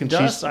cheese Mac and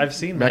dust? cheese. I've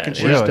seen mac that. and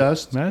cheese Really?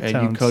 dust, That and you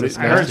sounds coat it.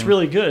 I heard it's disgusting.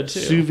 really good too.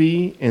 Sous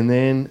vide and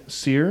then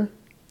sear.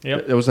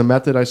 Yep. There was a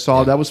method I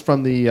saw. That was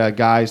from the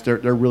guys. They're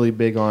really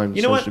big on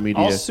You know social what?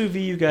 media. I'll sous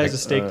vide you guys a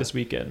steak this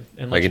weekend.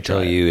 And I let can tell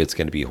try it. you it's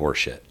going to be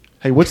horseshit.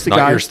 Hey, what's the Not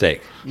guy? your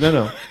steak.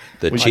 No.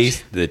 The Which-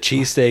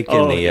 cheese steak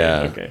Oh, and the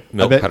okay.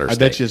 milk powder I steak.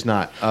 bet you it's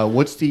not.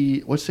 What's the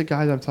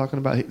guy that I'm talking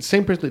about?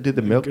 Same person that did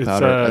the milk It's,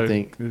 powder, I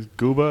think. It's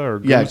Gooba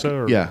or Yeah, Guza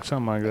or yeah.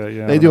 something like that.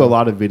 Yeah, I They don't do a know.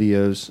 lot of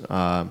videos,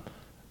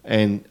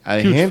 and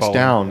Huge hands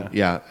following,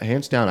 down,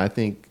 hands down. I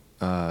think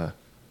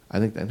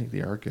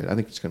they are good. I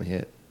think it's going to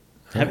hit.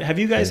 Have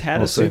you guys had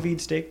we'll a sous see.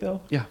 vide steak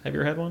though? Yeah. Have you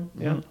ever had one?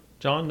 Yeah.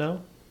 John,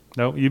 no.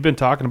 No, you've been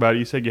talking about it.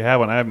 You said you have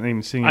one. I haven't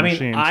even seen your I mean,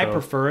 machine. I so-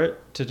 prefer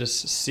it to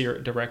just sear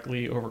it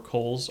directly over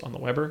coals on the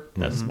Weber.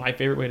 That's my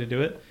favorite way to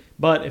do it.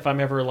 But if I'm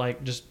ever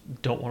like just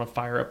don't want to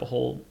fire up a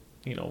whole,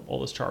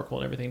 all this charcoal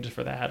and everything just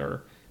for that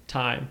or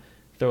time,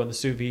 throw in the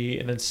sous vide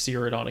and then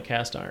sear it on a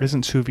cast iron.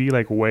 Isn't sous vide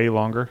like way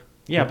longer?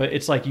 Yeah, but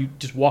it's like you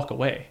just walk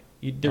away.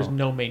 There's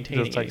no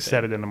maintaining. Just like anything.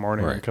 set it in the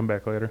morning and Right. come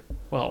back later.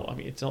 Well, I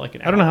mean, it's not like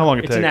an hour. I don't know how long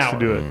it It's an takes hour. to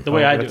do it. The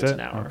way Oh, I do that's it's it? an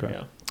hour. Okay.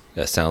 Yeah.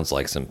 That sounds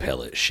like some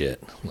pellet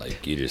shit.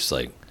 Like you just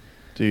like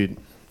Dude,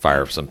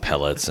 fire up some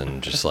pellets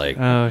and just like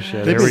Oh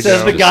shit! This Here we This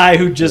is go. the guy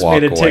who just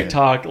walk made a away.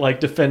 TikTok like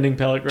defending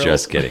pellet grills.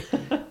 just kidding.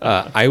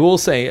 I will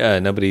say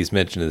nobody's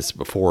mentioned this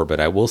before, but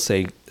I will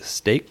say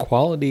steak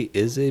quality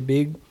is a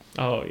big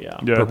Oh yeah.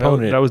 Yeah,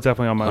 proponent that was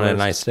definitely on my on list. a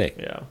nice steak.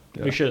 Yeah.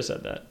 We should have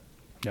said that.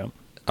 Yeah.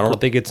 I don't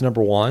think it's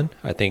number one.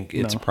 I think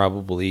it's No.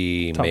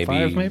 probably Top maybe,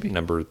 five, maybe?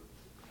 number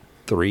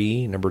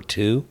 3, number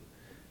 2.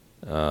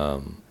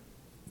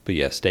 But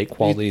yeah, steak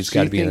quality has so got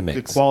you to be in the think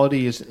mix. The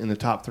quality is in the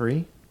top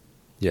 3.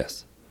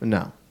 Yes.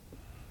 No.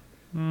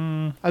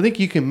 I think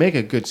you can make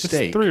a good It's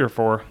steak. 3 or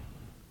 4.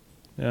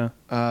 Yeah.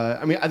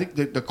 I mean, I think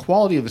the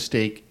quality of a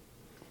steak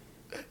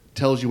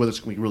tells you whether it's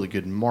going to be really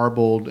good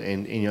marbled,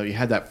 and you know you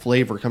have that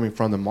flavor coming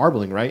from the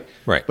marbling, right?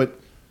 Right. But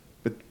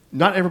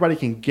not everybody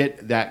can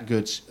get that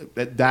good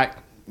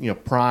that you know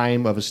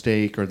prime of a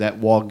steak or that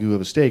wagyu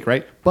of a steak,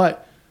 right?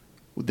 But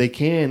what they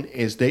can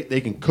is they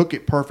can cook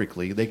it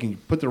perfectly. They can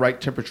put the right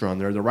temperature on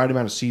there, the right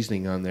amount of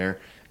seasoning on there,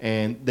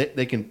 and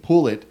they can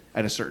pull it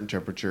at a certain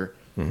temperature.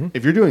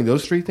 If you're doing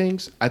those 3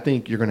 things, I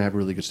think you're going to have a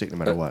really good steak no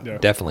matter what. Yeah.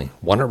 Definitely.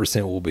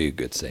 100% will be a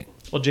good steak.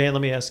 Well, Jan,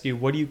 let me ask you,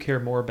 what do you care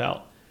more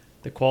about?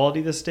 The quality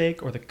of the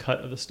steak or the cut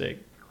of the steak?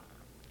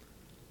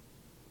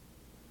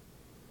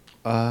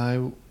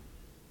 I'm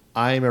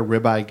a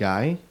ribeye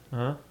guy.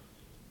 Huh?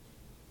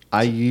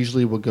 I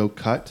usually will go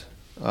cut.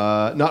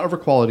 Not over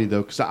quality,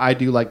 though, because I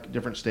do like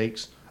different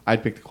steaks.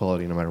 I'd pick the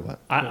quality no matter what.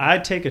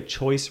 I'd take a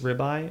choice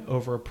ribeye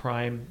over a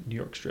prime New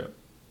York strip.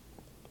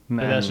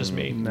 But that's just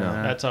me.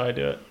 Nah. That's how I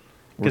do it.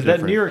 We're Because that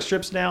different. New York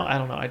strips now, I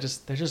don't know.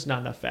 There's just not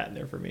enough fat in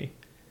there for me.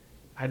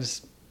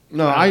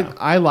 No, I don't know.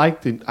 I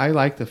like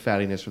the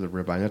fattiness of the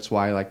ribeye. That's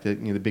why I like the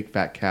the big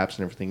fat caps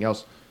and everything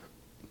else.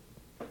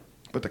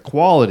 But the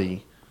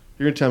quality,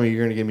 you're gonna tell me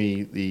you're gonna give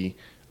me the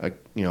a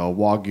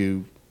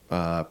wagyu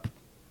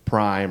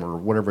prime or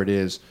whatever it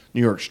is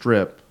New York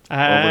strip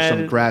over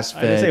some grass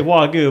I didn't say fed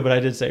wagyu, but I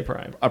did say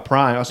prime. a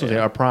prime. I was gonna say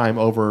a prime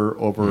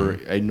over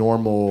a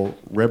normal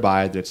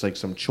ribeye that's like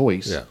some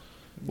choice Yeah.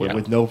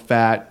 with no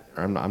fat.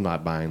 I'm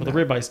not buying Well, that.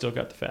 the ribeye still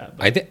got the fat.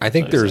 but I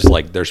think that's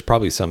what there's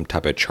probably some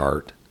type of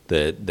chart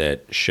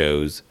that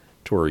shows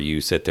to where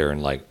you sit there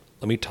and like,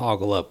 let me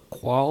toggle up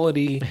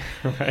quality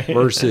Right.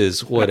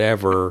 versus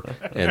whatever,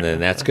 and then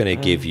that's going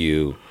to give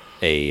you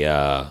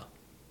a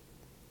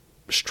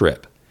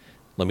strip.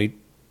 Let me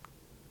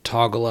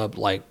toggle up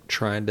like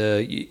trying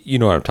to, you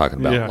know what I'm talking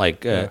about. Yeah.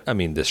 Like, I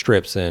mean, the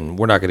strips, and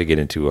we're not going to get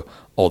into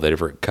all the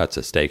different cuts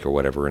of steak or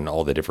whatever and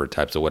all the different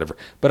types of whatever.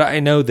 But I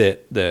know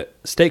that the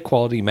steak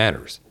quality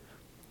matters.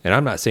 And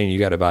I'm not saying you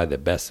got to buy the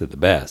best of the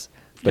best,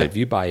 but if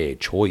you buy a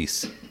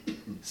choice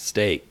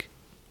steak,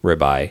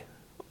 ribeye,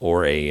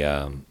 or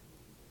a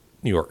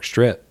New York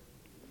strip,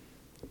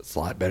 it's a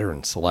lot better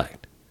than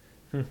select.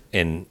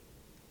 And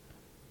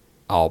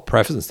I'll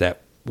preface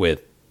that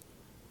with,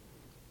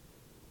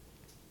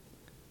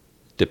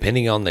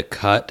 depending on the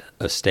cut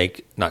of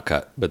steak, not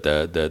cut, but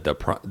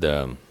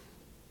the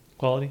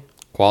quality.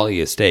 quality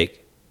of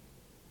steak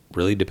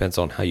really depends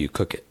on how you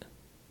cook it.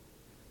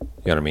 You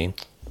know what I mean?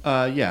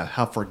 Yeah,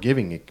 how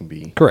forgiving it can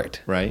be.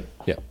 Correct. Right.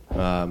 Yeah.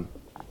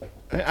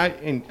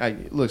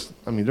 Look,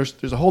 I mean,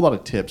 there's a whole lot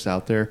of tips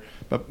out there,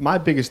 but my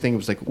biggest thing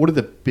was like, what are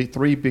the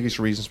 3 biggest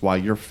reasons why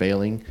you're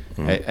failing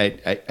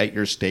at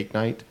your steak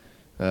night,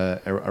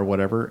 or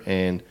whatever?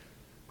 And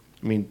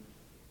I mean,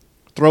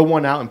 throw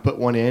one out and put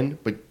one in,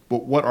 but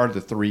what are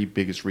the 3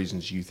 biggest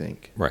reasons you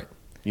think? Right.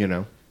 You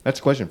know, that's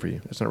a question for you.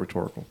 That's not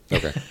rhetorical.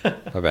 Okay.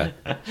 My bad.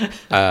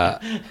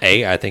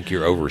 I think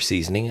you're over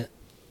seasoning it.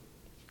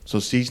 So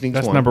seasoning's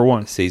That's one, number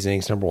 1.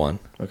 Seasoning's number 1.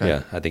 Okay.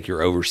 Yeah, I think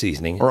you're over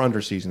seasoning. or under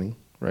seasoning,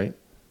 right?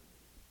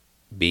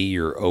 B,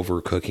 you're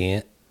overcooking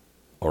it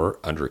or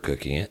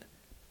undercooking it.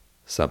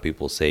 Some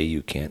people say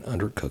you can't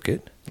undercook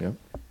it. Yeah.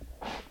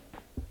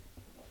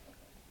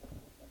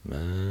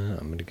 I'm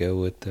going to go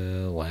with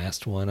the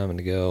last one. I'm going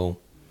to go.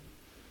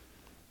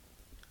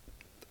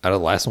 Out of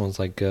the last one's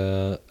like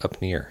up in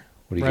the air.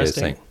 What do you guys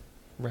think?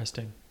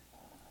 Resting.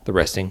 The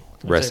resting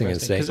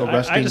and steak. 'Cause So I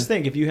resting- just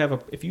think if you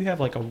have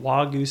like a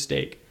wagyu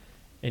steak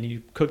and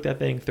you cook that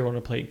thing, throw it on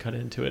a plate, cut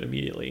into it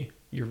immediately,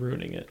 you're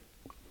ruining it.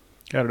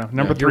 I don't know.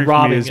 Number You're 3 for me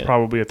robbing is it.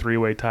 probably a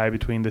 3-way tie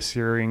between the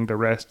searing, the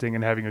resting,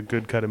 and having a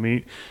good cut of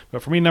meat.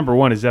 But for me, number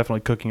 1 is definitely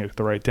cooking at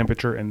the right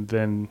temperature and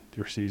then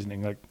your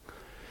seasoning. Like,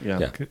 Yeah.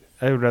 Yeah.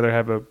 I would rather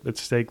have a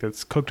steak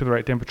that's cooked to the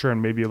right temperature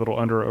and maybe a little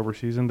under or over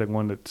seasoned than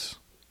one that's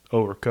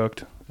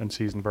overcooked and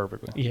seasoned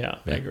perfectly. Yeah,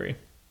 I Yeah. agree.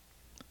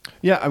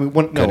 Yeah, I mean,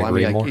 Couldn't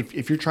agree like more.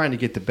 if you're trying to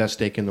get the best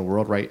steak in the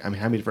world, right? I mean,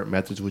 how many different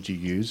methods would you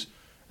use?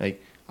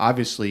 Like,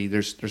 obviously,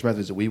 there's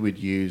methods that we would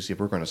use if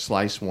we're going to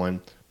slice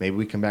one. Maybe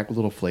we come back with a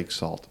little flake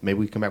salt. Maybe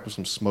we come back with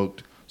some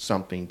smoked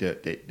something to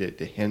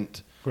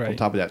hint on Right.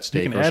 top of that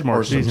steak, can add more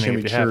or some seasoning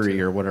if you have chimichurri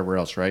to. or whatever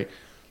else, right?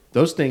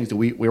 Those things that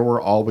we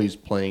were always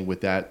playing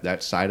with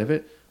that side of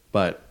it,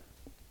 but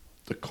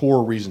the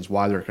core reasons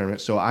why they're coming.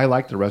 So I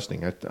like the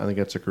resting. I think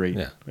that's a great,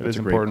 Yeah. It that's is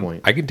a great important.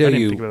 point. I can tell I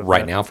didn't you think about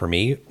right that. now, for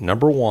me,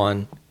 number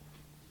 1,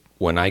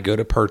 when I go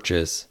to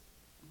purchase,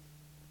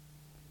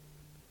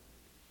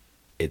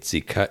 it's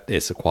the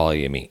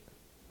quality of meat.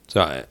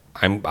 So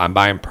I'm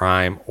buying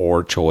prime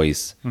or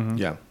choice,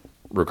 Yeah.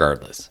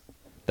 regardless.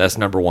 That's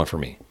number 1 for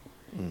me.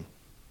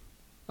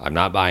 I'm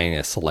not buying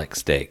a select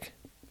steak.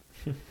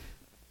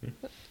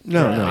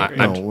 No, Yeah,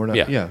 I agree. we're not.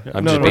 Yeah. Yeah,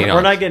 I'm no, just no, being no.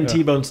 We're not getting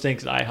T-bone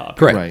steaks at IHOP.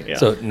 Correct. Right. Yeah.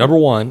 So number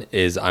 1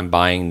 is I'm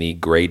buying the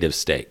grade of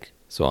steak.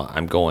 So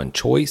I'm going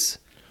choice.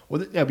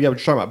 Well, yeah, but you're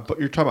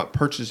talking about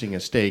purchasing a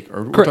steak,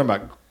 or we're Correct. talking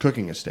about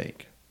cooking a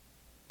steak.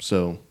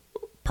 So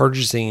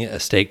Purchasing a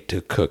steak to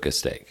cook a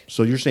steak.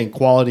 you're saying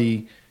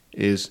quality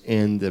is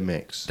in the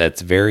mix.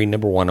 That's very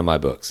number one in my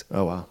books.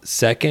 Oh wow.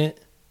 Second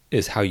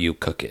is how you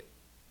cook it.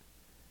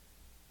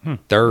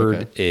 Third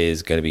Okay.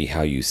 is going to be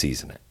how you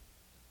season it.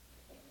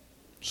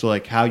 So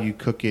like how you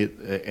cook it,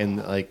 and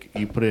like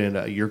you put it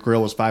in your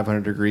grill was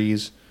 500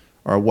 degrees,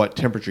 or what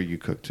temperature you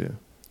cook to.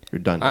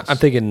 Your doneness. I'm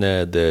thinking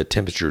the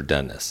temperature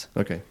doneness.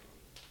 Okay.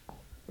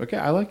 Okay,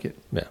 I like it.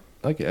 Yeah.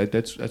 I like it.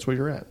 That's where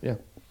you're at. Yeah.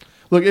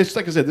 Look, it's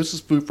like I said, this is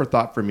food for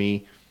thought for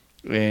me,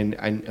 and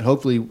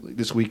hopefully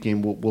this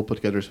weekend we'll put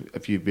together a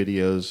few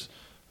videos,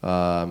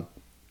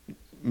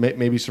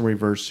 maybe some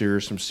reverse sear,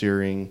 some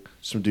searing,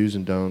 some do's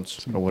and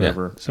don'ts, or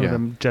whatever. Some of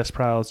them Jess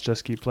Prowls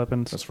just keep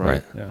flipping. That's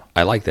right. Yeah.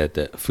 I like that.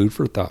 That food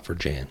for thought for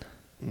Jan.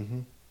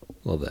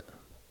 Love that.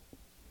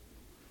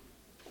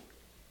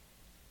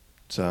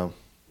 So,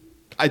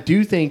 I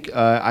do think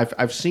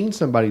I've seen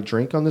somebody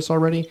drink on this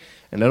already,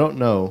 and I don't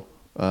know.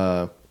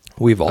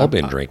 We've all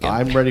been drinking.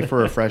 I'm ready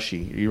for a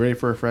freshie. Are you ready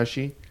for a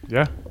freshie?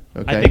 Yeah.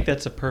 Okay. I think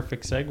that's a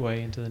perfect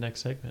segue into the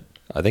next segment.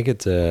 I think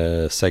it's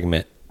a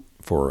segment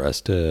for us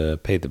to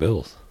pay the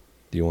bills.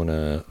 Do you want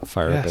to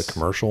fire up Yes. a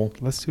commercial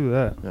Let's do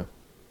that. Yeah.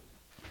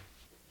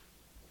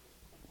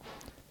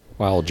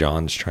 while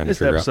John's trying to This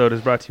figure out? episode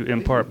is brought to you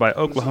in part by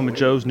Oklahoma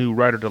Joe's new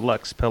Ryder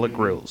Deluxe pellet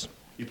grills.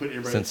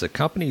 Since the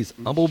company's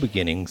humble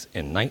beginnings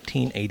in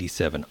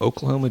 1987,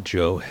 Oklahoma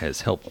Joe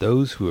has helped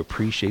those who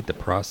appreciate the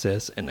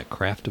process and the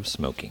craft of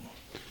smoking.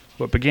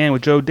 What began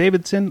with Joe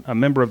Davidson, a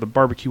member of the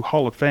Barbecue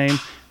Hall of Fame,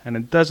 and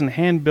a dozen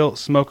hand-built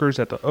smokers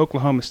at the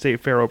Oklahoma State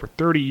Fair over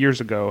 30 years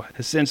ago,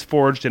 has since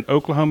forged an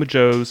Oklahoma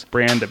Joe's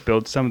brand that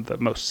builds some of the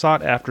most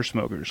sought-after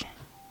smokers.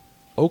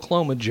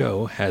 Oklahoma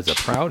Joe has a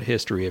proud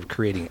history of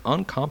creating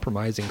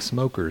uncompromising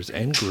smokers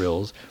and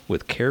grills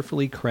with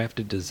carefully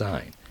crafted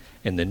design,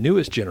 and the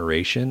newest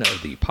generation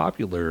of the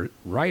popular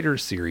Ryder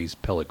Series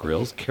pellet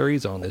grills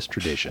carries on this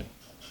tradition.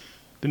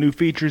 The new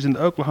features in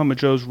the Oklahoma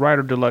Joe's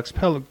Ryder Deluxe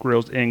pellet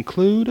grills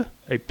include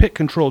a Pit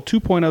Control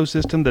 2.0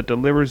 system that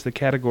delivers the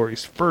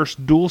category's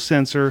first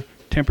dual-sensor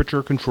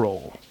temperature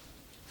control.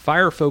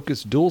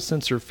 Fire-focused dual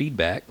sensor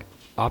feedback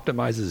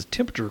optimizes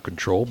temperature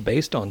control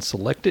based on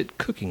selected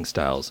cooking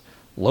styles,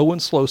 low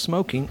and slow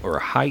smoking, or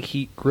high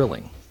heat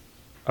grilling.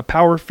 A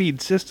power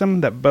feed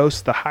system that boasts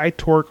the high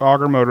torque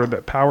auger motor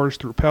that powers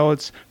through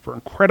pellets for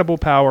incredible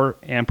power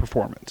and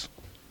performance.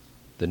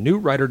 The new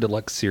Ryder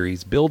Deluxe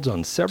series builds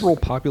on several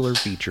popular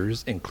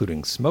features,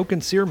 including smoke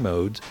and sear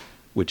modes,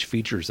 which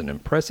features an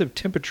impressive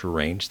temperature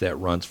range that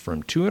runs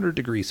from 200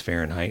 degrees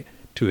Fahrenheit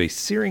to a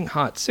searing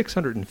hot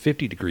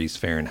 650 degrees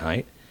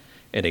Fahrenheit,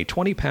 and a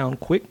 20-pound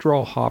quick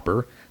draw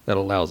hopper that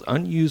allows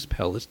unused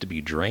pellets to be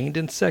drained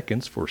in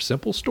seconds for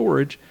simple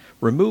storage,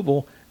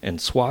 removal,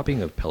 and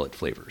swapping of pellet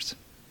flavors.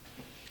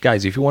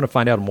 Guys, if you want to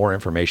find out more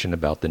information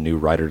about the new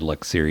Ryder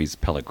Deluxe series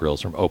pellet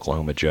grills from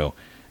Oklahoma Joe,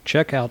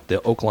 check out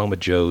the Oklahoma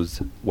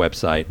Joe's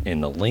website,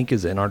 and the link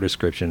is in our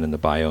description in the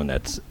bio, and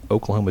that's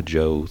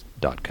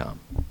oklahomajoes.com.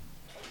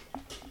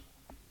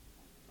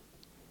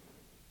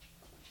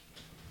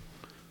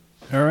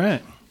 All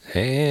right.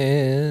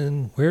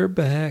 And we're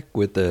back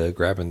with the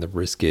grabbing the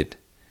brisket.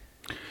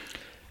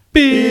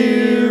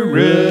 Beer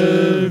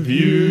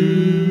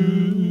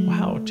review.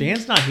 Wow,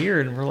 Jan's not here,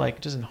 and we're like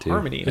just in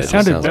harmony. that It just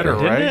sounded sounds better,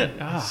 great. right? Didn't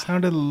it? Ah.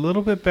 Sounded a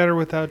little bit better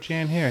without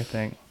Jan here, I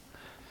think.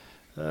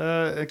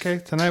 Okay,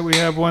 tonight we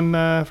have one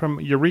from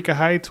Eureka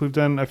Heights. We've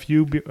done a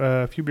few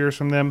beers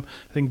from them.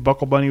 I think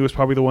Buckle Bunny was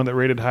probably the one that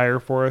rated higher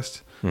for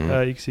us. You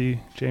can see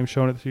James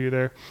showing it to you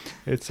there.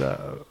 It's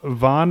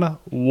Von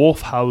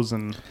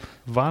Wolfhausen.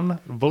 Von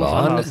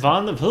Wolfhausen.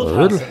 Von the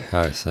Wildhausen.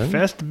 Wildhausen.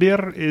 Best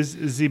beer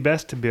is the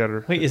best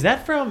beer. Wait, is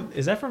that from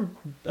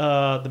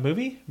the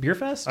movie Beer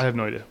Fest? I have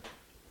no idea.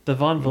 The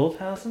Von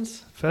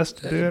Wolfhausens?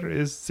 Best beer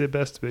is the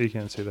best beer. You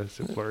can't see that. It's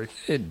blurry.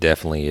 It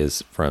definitely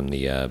is from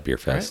the Beer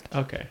Fest.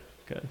 Right? Okay,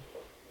 good.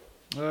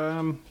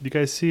 You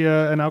guys see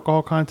an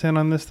alcohol content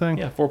on this thing?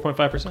 Yeah,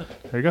 4.5%.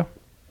 There you go.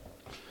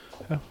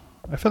 Yeah.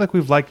 I feel like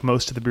we've liked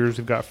most of the beers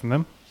we've got from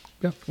them.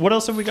 What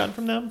else have we gotten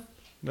from them?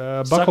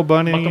 Buckle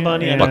Bunny. Buckle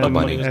Bunny And, Buckle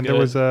Bunny was and there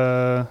good.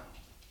 was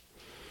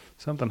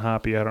something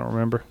hoppy. I don't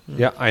remember.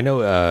 Yeah, I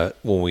know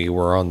when we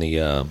were on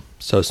the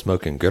So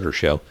Smoking Gooder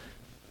show,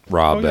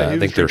 Rob, Oh, yeah, he I was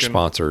think they're drinking-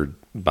 sponsored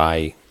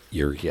by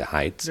Eureka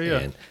Heights, Yeah.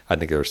 and I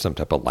think there's some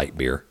type of light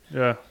beer,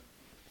 Yeah.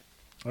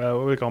 What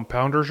do we call them?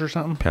 Pounders or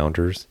something?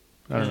 pounders,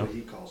 I don't know.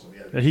 He calls them.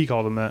 Yeah, he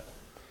called them that.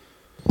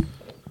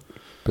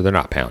 but they're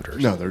not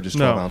pounders. No, they're just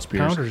No, 12-ounce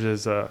beers. Pounders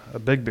is a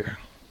big beer.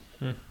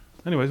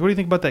 Anyways, what do you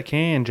think about that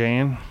can,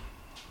 Jan?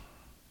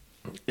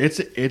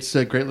 It's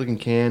a great looking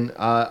can.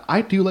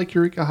 I do like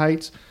Eureka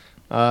Heights.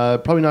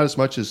 Probably not as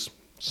much as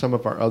some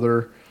of our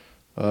other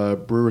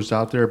brewers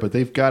out there, but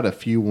they've got a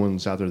few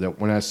ones out there that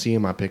when I see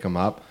them, I pick them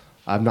up.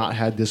 I've not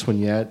had this one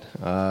yet,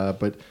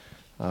 but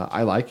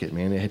I like it,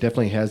 man. It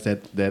definitely has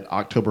that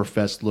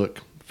Oktoberfest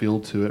look feel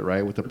to it,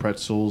 right? With the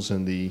pretzels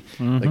and the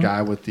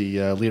guy with the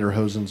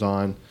lederhosens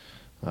on.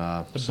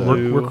 So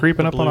We're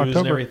creeping the up on blues and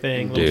October.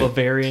 everything. Dude. Little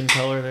Bavarian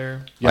color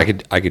there. I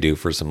could do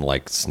for some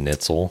like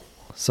schnitzel,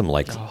 some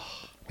like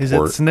Is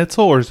it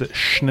schnitzel or is it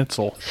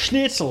schnitzel?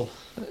 Schnitzel.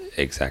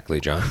 exactly,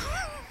 John.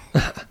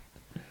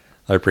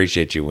 I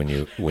appreciate you when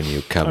you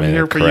come I'm in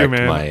here and for you, correct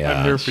man. my.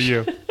 I'm here for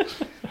you.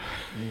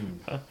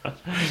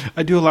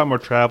 I do a lot more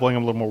traveling.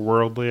 I'm a little more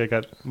worldly. I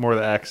got more of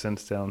the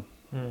accents down.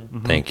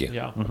 Thank you.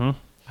 Yeah.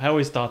 I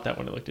always thought that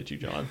when I looked at you,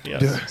 John.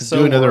 Yes.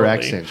 Do another worldly.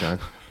 accent, John.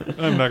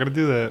 I'm not going to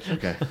do that.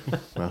 Okay.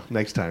 Well,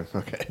 next time.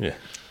 Okay. Yeah.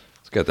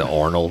 It's got the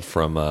Arnold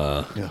from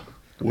Yeah.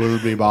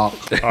 We'll be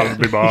back. I'll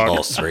be back.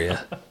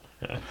 Austria.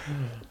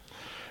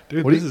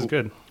 Dude, What do this you- is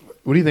good.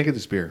 What do you think of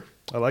this beer?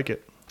 I like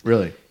it.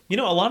 Really? You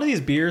know, a lot of these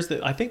beers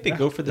that I think they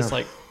go for this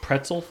like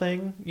pretzel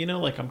thing. You know,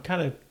 like I'm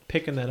kind of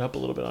picking that up a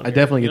little bit on I here.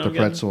 definitely You get know the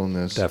what I'm pretzel in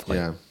this. Definitely.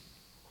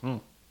 Yeah.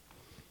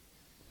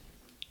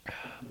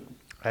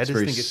 I It's just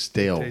very think it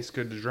stale. tastes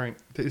good to drink.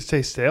 It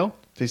tastes stale?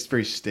 Tastes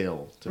very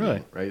stale to me,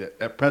 Really? right?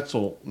 That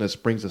pretzelness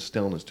brings a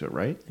staleness to it,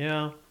 right? getting?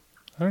 Yeah.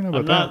 I don't know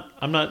about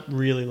I'm not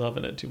really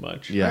loving it too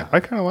much. Yeah. I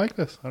kind of like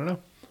this. I don't know.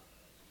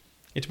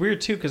 It's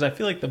weird too because I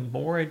feel like the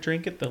more I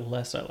drink it, the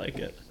less I like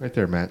it. Right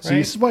there, Matt. See, Right?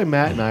 this is why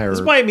Matt and I are, This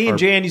is why me and are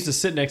Jan used to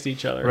sit next to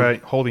each other.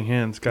 Right, holding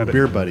hands. Got it.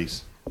 beer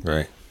buddies.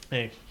 Right.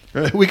 Hey,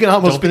 We can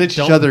almost Don't be- finish each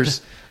don't-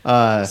 other's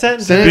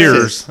Sentences.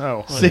 Beers.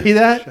 Oh. See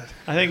that?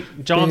 I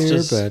think John's beer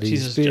just buddies,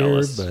 she's just beer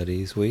jealous.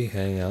 buddies. We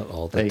hang out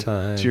all the Hey,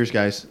 time. cheers,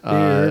 guys.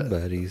 Beer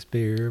buddies,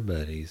 beer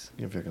buddies.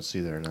 If I can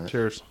see that or not.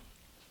 Cheers.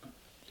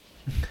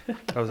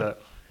 How's that?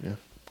 Yeah.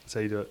 That's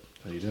how you do it.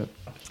 How you do it?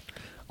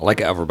 I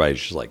like how everybody's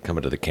just like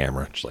coming to the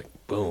camera, just like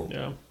boom,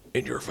 Yeah.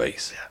 in your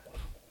face.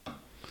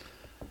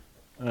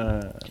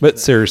 But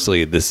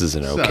seriously, this is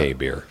an okay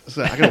beer.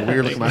 So I got a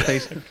weird look in my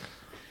face.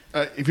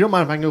 If you don't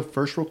mind, if I can go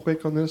first real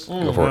quick on this.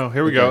 Go for Oh, it.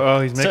 here we go.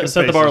 Oh, he's making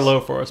Set the bar faces. low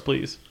for us,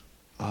 please.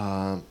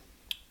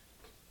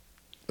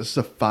 This is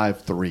a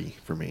 5-3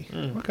 for me.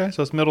 Okay,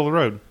 so it's middle of the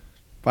road.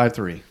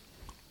 5-3.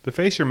 The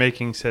face you're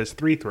making says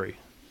 3-3.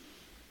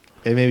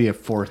 It may be a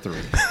 4-3.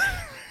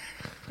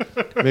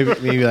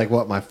 maybe like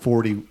what my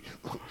 40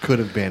 could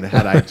have been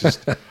had I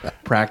just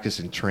practiced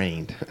and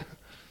trained.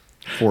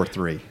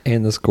 4-3.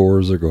 And the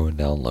scores are going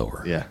down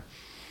lower. Yeah.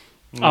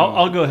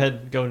 I'll go ahead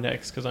and go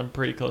next because I'm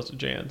pretty close to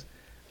Jan's.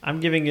 I'm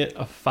giving it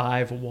a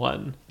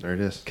 5-1 There it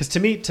is. because to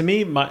me,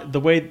 the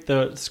way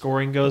the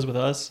scoring goes with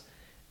us,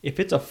 if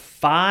it's a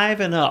 5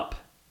 and up,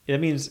 that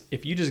means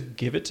if you just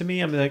give it to me,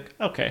 I'm like,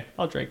 okay,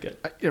 I'll drink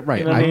it. Yeah, right.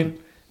 You know what I mean?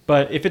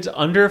 But if it's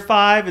under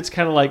 5, it's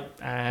kind of like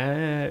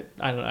I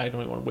don't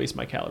even want to waste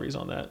my calories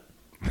on that.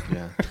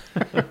 Yeah.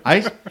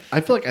 I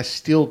feel like I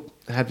still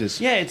have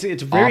this. Yeah, it's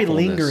very awfulness.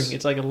 lingering.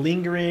 It's like a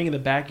lingering in the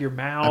back of your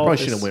mouth. I probably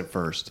It's- should have went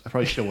first. I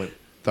probably should have went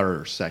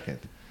third or second.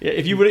 Yeah,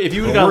 if you would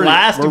have gone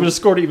last, you would have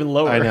scored even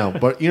lower. I know,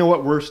 but you know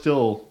what? We're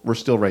still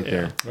right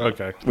there.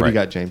 Okay. What do you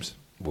got, James?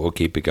 We'll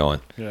keep it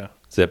going. Yeah.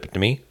 Zip it to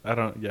me. I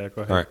don't. Yeah,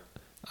 go ahead.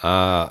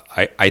 All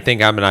right. I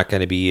think I'm not going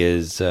to be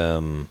as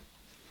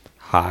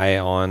high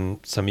on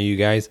some of you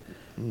guys.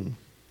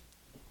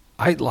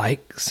 I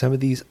like some of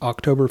these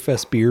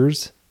Oktoberfest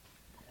beers.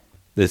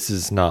 This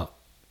is not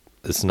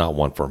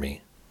one for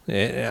me.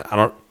 I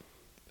don't.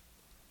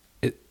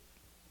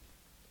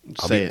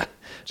 Say it.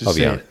 Just I'll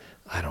be say honest. it.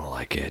 I don't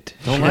like it.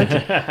 Don't like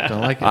it.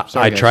 Don't like it.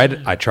 Sorry, I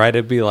guys. tried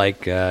to be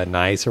like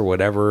nice or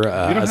whatever. don't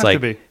I was have like,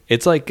 to be.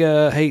 it's like,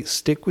 hey,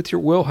 stick with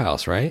your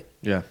wheelhouse, right?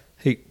 Yeah.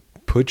 Hey,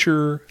 put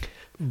your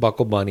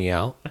Buckle Bunny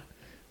out,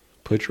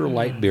 put your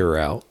light beer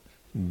out,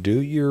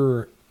 do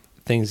your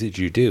things that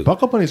you do.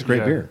 Buckle Bunny's a great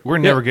Yeah. beer. We're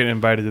never getting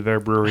invited to their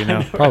brewery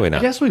now. Probably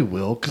not. Yes, we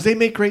will, because they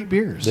make great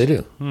beers. They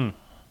do. And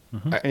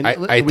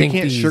I we think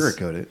can't these,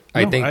 sugarcoat it.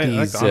 I No, think I like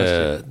these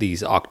the honesty.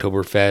 these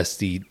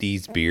Oktoberfest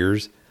these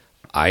beers,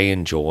 I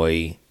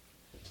enjoy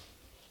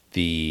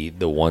the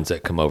ones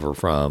that come over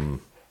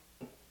from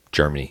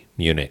Germany,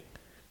 Munich.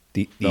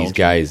 These Belgium.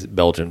 guys,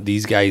 Belgium.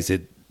 These guys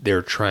that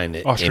they're trying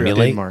to Austria,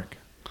 emulate. Denmark.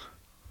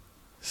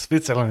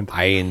 Switzerland.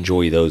 I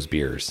enjoy those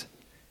beers.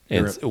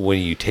 And Europe. when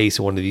you taste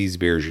one of these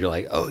beers, you're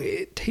like, oh,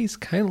 it tastes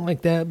kind of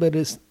like that, but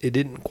it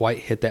didn't quite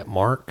hit that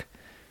mark.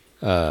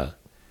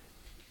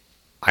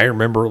 I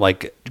remember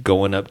like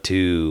going up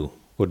to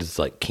what is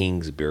like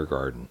King's Beer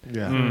Garden,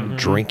 Yeah.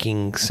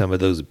 drinking some of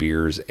those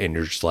beers, and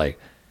you're just like,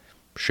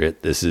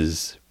 shit, this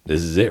is it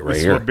right This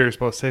is here. what beer's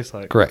supposed to taste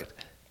like. Correct.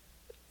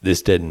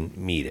 This didn't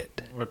meet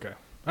it. Okay.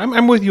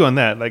 I'm with you on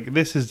that. Like,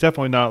 this is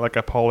definitely not like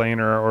a Pauline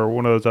or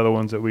one of those other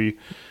ones that we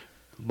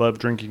love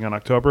drinking on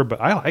October, but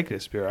I like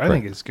this beer. I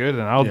think it's good,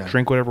 and I'll Yeah.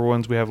 drink whatever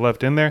ones we have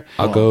left in there.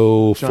 I'll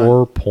go John.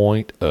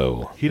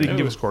 4.0. He didn't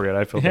give a score yet.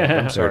 I feel bad.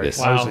 I'm sorry. There it is.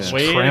 I was Wow, just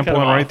way to trampling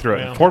cut right off. through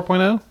Yeah. it.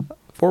 4.0?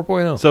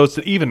 4.0. So it's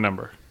an even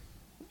number.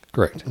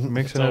 Correct. Mixing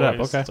It's it up.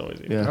 always- Okay. it's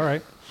always easy. Yeah. All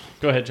right.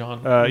 Go ahead,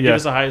 John. Yeah. Give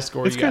us the highest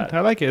score It's you good. got.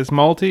 I like it. It's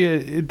malty.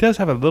 It does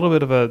have a little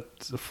bit of a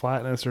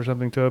flatness or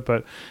something to it,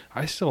 but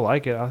I still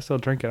like it. I'll still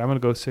drink it. I'm going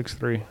to go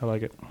 6.3. I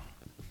like it.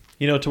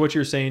 You know, to what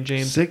you're saying,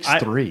 James.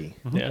 6-3.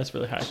 Yeah, that's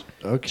really high.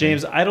 Okay.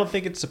 James, I don't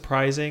think it's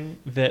surprising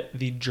that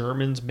the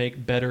Germans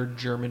make better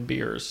German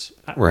beers.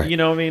 Right. You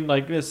know what I mean?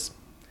 Like this.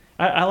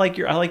 I like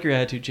your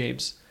attitude,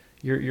 James.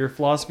 Your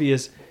philosophy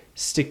is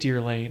stick to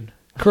your lane.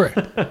 Correct.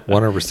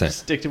 100%.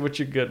 Stick to what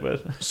you're good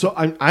with. So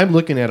I'm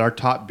looking at our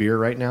top beer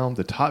right now.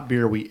 The top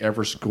beer we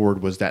ever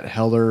scored was that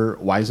Heller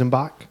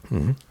Weizenbach,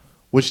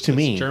 which to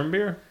me German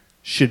beer?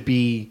 should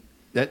be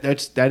That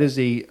is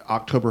a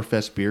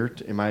Oktoberfest beer,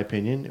 in my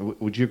opinion.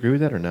 Would you agree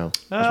with that or no?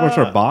 What's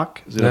our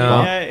Bock? Is it a no.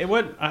 Bock? Yeah, it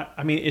would.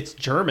 I mean, it's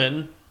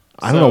German.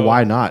 I don't know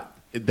why not.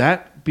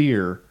 That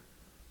beer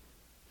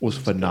was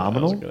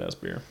phenomenal. That was a good ass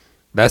beer.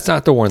 That's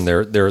not the one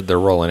they're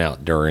rolling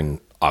out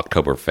during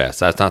Oktoberfest.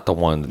 That's not the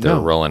one that they're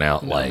rolling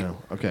out like. No.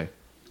 Okay.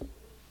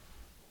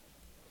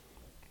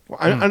 Well,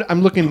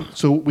 I'm looking.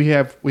 So we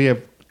have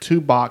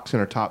 2 Bocks in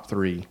our top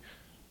 3.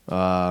 In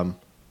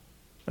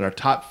our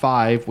top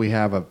 5, we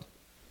have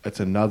it's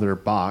another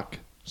Bock.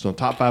 So in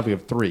top 5, we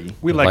have 3.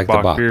 We Like like the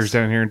Bach Bachs. beers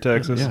down here in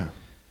Texas. Yeah.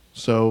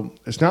 So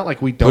it's not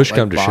like we don't. Push like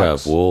come to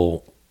Bocks.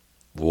 shove,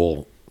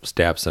 we'll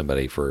stab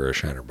somebody for a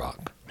Shiner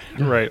Bock.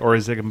 Right, or a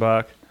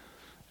Ziegenbach.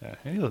 Yeah,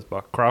 any of those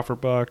Bach.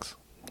 Crawford Bachs.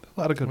 A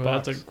lot of good Well,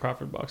 Bachs. that's a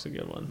Crawford box, a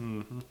good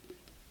one.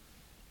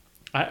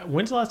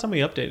 When's the last time we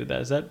updated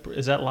that?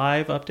 Is that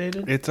live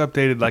updated? It's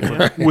updated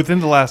like within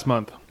the last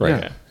month. Right.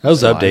 Okay. That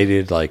was Live.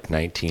 updated like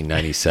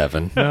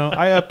 1997. No,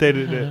 I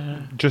updated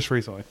it just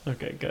recently.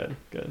 Okay, good.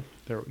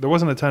 There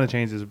wasn't a ton of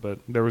changes, but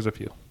there was a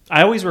few.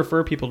 I always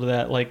refer people to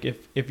that. Like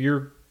if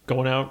you're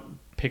going out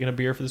picking a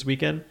beer for this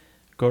weekend,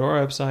 go to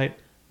our website,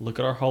 look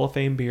at our Hall of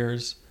Fame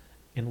beers,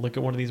 and look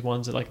at one of these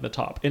ones at like the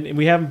top. And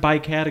we have them by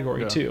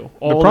category too.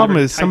 The problem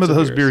is some of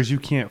those beers you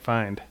can't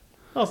find.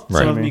 Well, some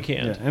Right. of them you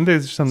can. Yeah, and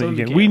there's some that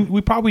you can.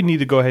 We probably need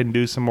to go ahead and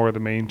do some more of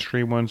the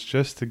mainstream ones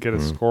just to get a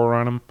score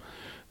on them.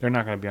 They're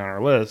not going to be on our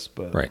list,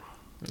 but Right.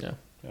 Yeah.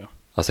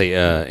 I'll say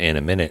in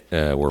a minute,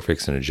 we're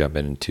fixing to jump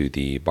into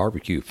the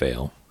barbecue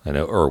fail. I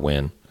know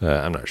Irwin.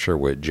 I'm not sure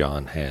what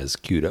John has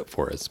queued up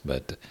for us,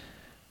 but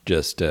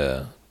just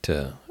to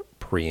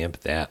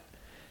preempt that,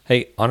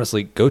 hey,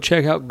 honestly, go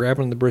check out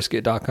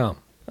grabbingthebrisket.com.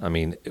 I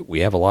mean, we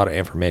have a lot of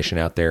information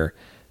out there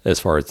as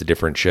far as the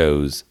different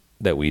shows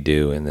that we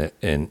do and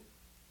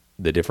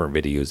the different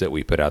videos that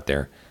we put out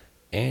there,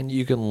 and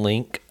you can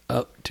link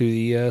up to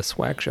the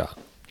swag shop.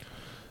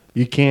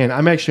 You can.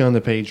 I'm actually on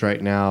the page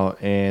right now,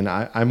 and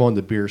I'm on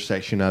the beer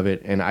section of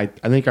it. And I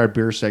think our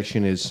beer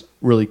section is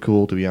really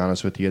cool, to be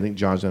honest with you. I think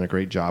John's done a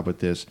great job with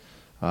this.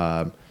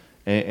 And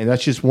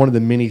that's just one of the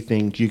many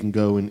things you can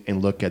go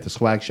and look at. The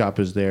swag shop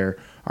is there.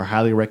 Our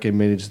highly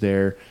recommended is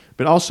there.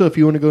 But also, if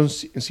you want to go and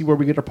see where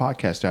we get our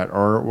podcast at,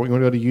 or you want to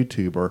go to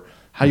YouTube, or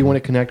how you want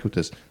to connect with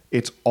us,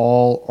 it's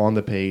all on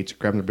the page,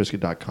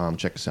 grabbingthebrisket.com.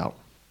 Check us out.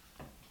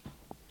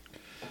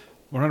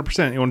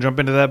 100%. You want to jump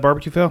into that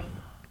barbecue fail?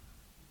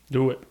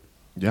 Do it.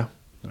 Yeah.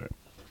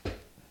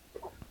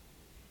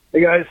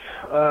 Hey guys,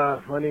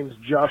 my name is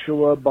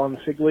Joshua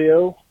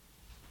Bonfiglio.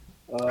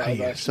 Hey,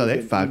 I've I saw that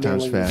actually 5 been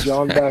times emailing fast.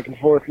 John back and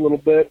forth a little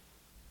bit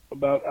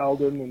about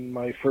Alden and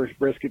my first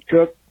brisket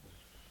cook.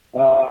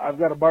 I've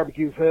got a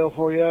barbecue fail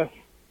for you.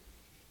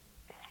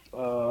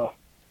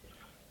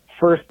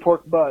 First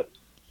pork butt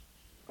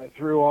I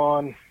threw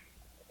on,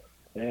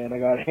 and I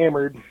got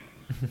hammered.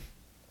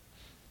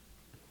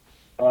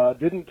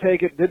 Didn't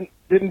take it,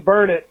 didn't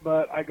burn it,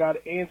 but I got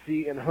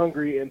antsy and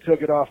hungry and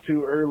took it off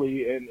too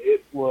early, and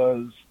it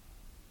was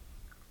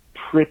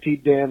pretty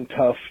damn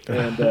tough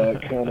and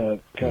kind of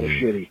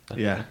shitty.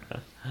 Yeah.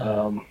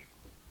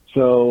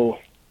 So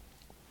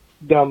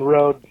down the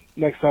road,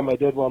 next time I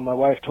did one, my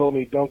wife told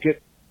me don't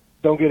get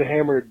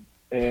hammered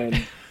and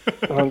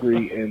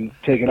hungry and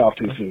take it off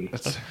too soon.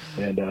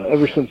 And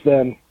ever since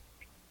then,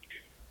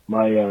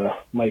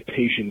 my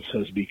patience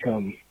has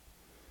become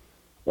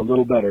a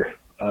little better.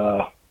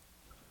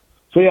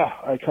 So yeah,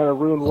 I kind of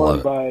ruined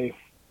one by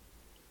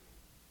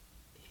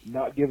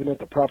not giving it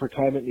the proper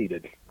time it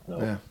needed. So,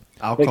 Yeah.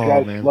 thanks Alcohol,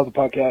 guys. man. Love the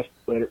podcast.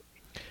 Later.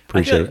 I feel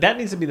Appreciate like it. that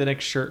needs to be the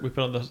next shirt we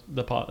put on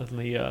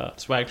the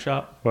swag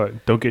shop.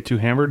 What? Don't get too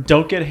hammered?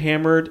 Don't get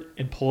hammered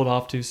and pull it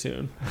off too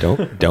soon.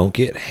 Don't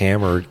get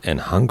hammered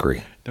and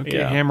hungry. Don't get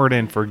Yeah. hammered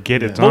and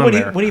forget it's Well, on when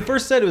there. he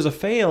first said it was a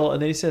fail,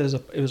 and then he said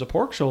it was a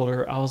pork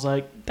shoulder, I was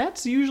like,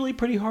 that's usually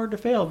pretty hard to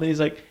fail. Then he's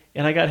like,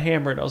 and I got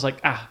hammered. I was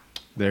like,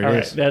 There all it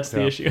right, is. that's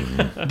the issue.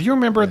 Do you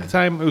remember at the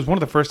time, it was one of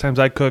the first times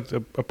I cooked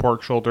a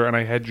pork shoulder, and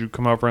I had you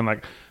come over and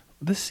like,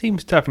 this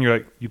seems tough, and you're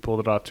like, you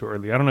pulled it off too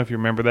early. I don't know if you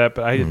remember that,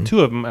 but I did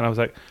 2 of them, and I was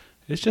like,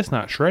 it's just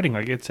not shredding.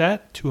 Like, it's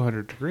at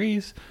 200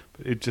 degrees,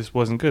 but it just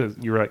wasn't good.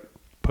 You were like,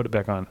 put it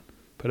back on.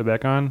 Let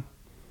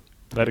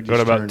it go to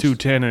Just about turns-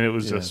 210, and it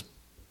was yeah. just,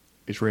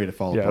 It's ready to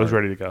fall yeah, apart. it was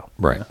ready to go.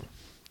 Right.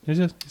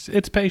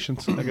 It's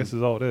patience, I guess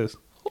is all it is.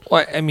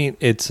 Well, I mean,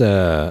 it's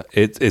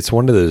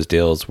one of those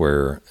deals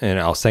where, and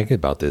I was thinking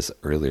about this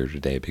earlier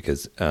today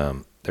because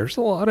there's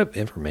a lot of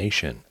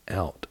information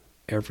out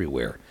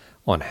everywhere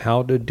on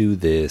how to do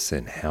this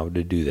and how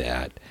to do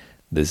that.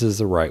 This is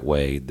the right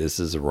way. This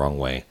is the wrong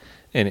way,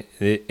 and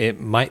it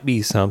might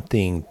be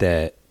something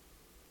that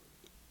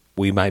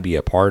we might be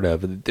a part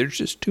of. There's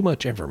just too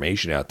much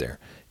information out there.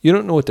 You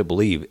don't know what to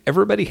believe.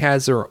 Everybody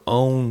has their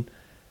own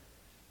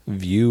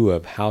view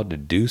of how to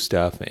do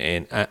stuff,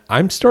 and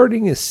I'm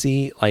starting to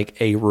see like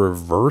a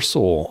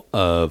reversal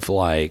of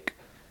like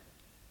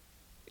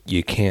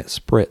you can't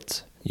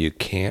spritz, you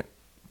can't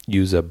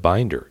use a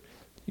binder.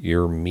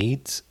 Your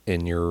meats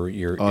and your Oh,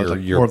 it's like more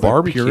your of the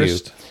barbecue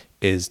purist?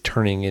 is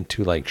turning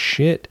into like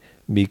shit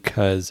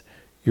because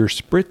you're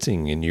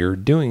spritzing and you're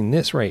doing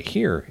this right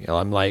here. You know,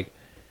 I'm like,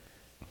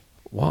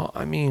 well,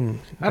 I mean,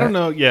 I don't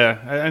know.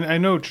 Yeah, I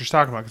know what you're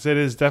talking about because it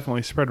is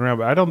definitely spreading around,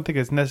 but I don't think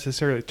it's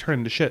necessarily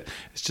turning to shit.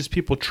 It's just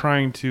people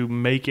trying to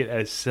make it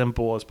as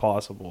simple as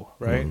possible,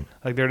 right?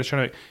 Like they're just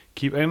trying to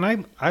keep,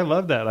 and I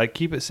love that. Like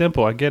keep it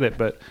simple. I get it,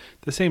 but at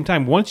the same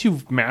time, once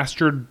you've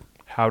mastered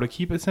how to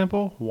keep it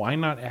simple, why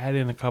not add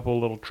in a couple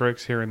little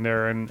tricks here and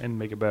there and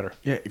make it better?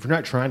 Yeah, if you're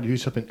not trying to do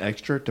something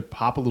extra to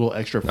pop a little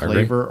extra agree.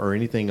 flavor or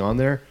anything on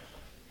there,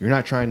 you're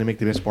not trying to make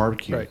the best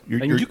barbecue. Right.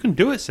 You're, And you can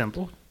do it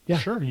simple. Yeah.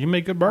 Sure. You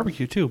make good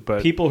barbecue too,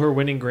 but People who are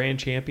winning grand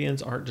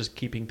champions aren't just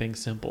keeping things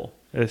simple.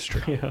 it's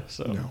true. Yeah,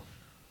 so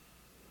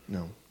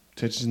no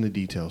attention in the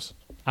details.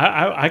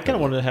 I kind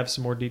of wanted to have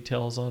some more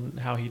details on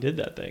how he did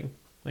that thing.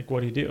 Like,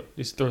 what did he do?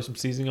 Just throw some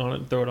seasoning on it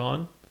and throw it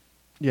on?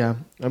 Yeah,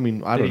 I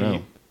mean, I Did don't he-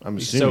 know. I'm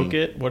You assuming. soak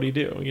it? What do you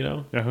do? You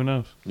know? Yeah, who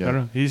knows? Yeah. I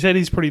don't know. He said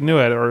he's pretty new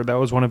at it, or that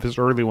was one of his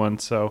early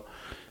ones. So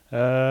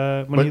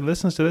when But- he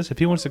listens to this, if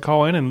he wants to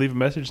call in and leave a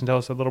message and tell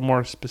us a little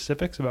more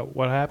specifics about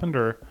what happened,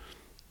 or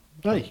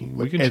Like,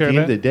 We can at share the end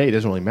of that. the day, it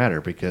doesn't really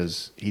matter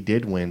because he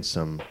did win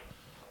some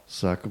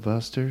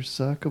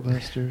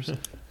Suckabusters.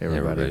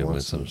 Everybody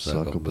wants some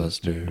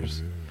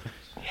Suckabusters.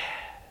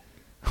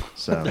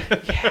 So,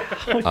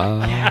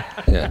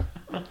 yeah.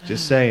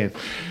 just saying.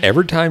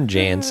 Every time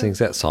Jan sings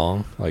that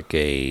song, like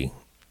a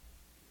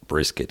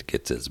brisket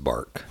gets its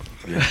bark.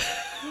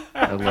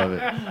 I love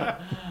it.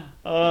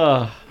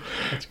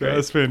 That's great.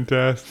 that's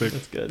fantastic.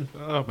 That's good.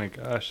 Oh my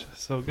gosh,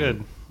 so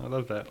good. I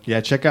love that. Yeah,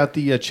 check out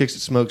the Chicks That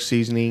Smoke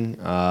seasoning.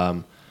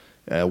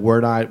 We're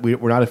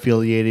not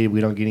affiliated.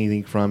 We don't get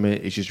anything from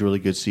it. It's just really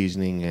good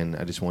seasoning, and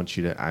I just want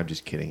you to. I'm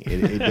just kidding.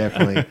 It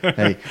definitely.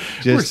 Hey,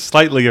 We're just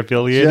slightly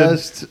affiliated.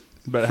 just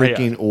but hey,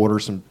 freaking order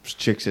some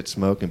Chicks That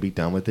Smoke and be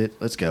done with it.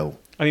 Let's go.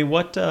 I mean,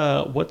 what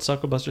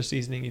Sucklebuster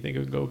seasoning you think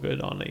would go good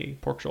on a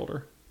pork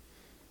shoulder?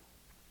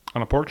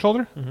 on a pork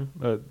shoulder,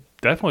 Mm-hmm.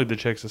 definitely the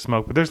Chicks That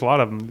Smoke. But there's a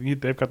lot of them.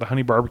 They've got the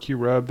honey barbecue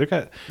rub. They've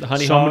got The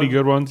honey so hog? many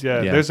good ones.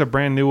 Yeah, Yeah. there's a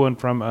brand new one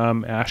from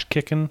Ash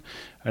Kickin',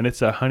 and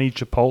it's a honey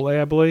chipotle,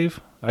 I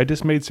believe. I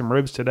just made some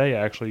ribs today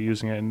actually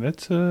using it, and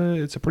it's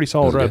a pretty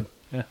solid That's rub.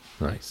 Yeah.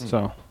 Nice.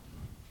 So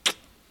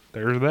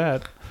there's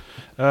that.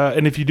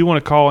 And if you do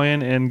want to call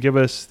in and give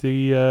us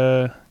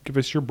your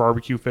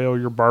barbecue fail,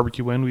 your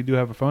barbecue win, we do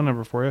have a phone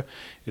number for you.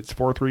 It's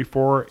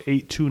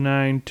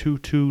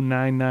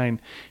 434-829-2299,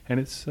 and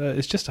it's like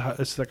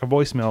a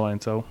voicemail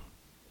line. So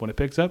when it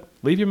picks up,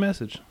 leave your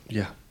message.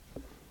 Yeah.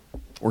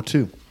 Or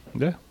two.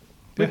 Yeah.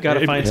 We've got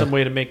to If- find some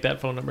way to make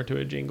that phone number to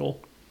a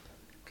jingle,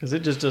 because it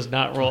just does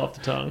not roll off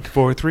the tongue.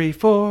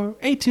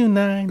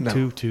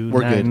 434-829-2299.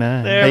 we're good.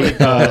 There we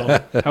go.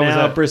 How was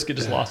Now that? brisket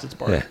just lost its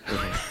bark. Yeah.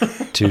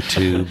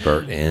 2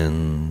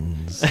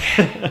 Burtons.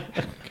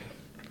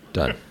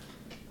 Done.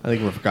 I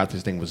think we forgot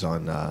this thing was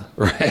on.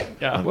 Right.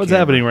 Yeah. on What's camera.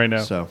 happening right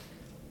now? So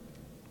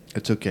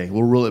it's okay.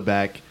 We'll rule it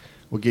back.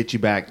 We'll get you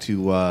back to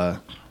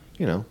what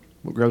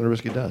Grub the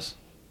Brisket does.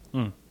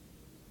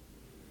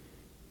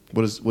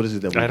 What is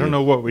it that we I don't do?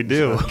 know what we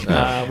do.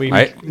 We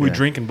I- we Yeah.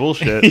 drinking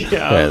bullshit.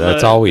 Yeah,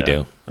 that's all we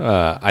do.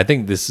 I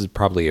think this is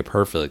probably a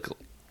perfect.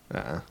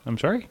 I'm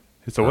sorry.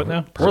 It's a what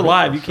now? We're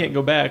live. You can't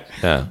go back.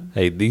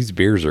 Hey, these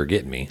beers are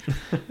getting me.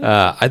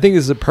 I think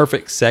this is a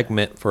perfect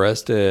segment for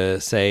us to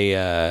say,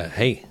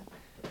 hey,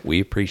 we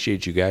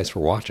appreciate you guys for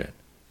watching.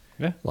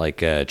 Yeah. Like,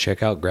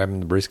 check out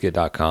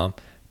grabbingthebrisket.com.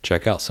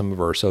 Check out some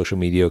of our social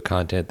media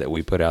content that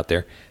we put out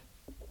there.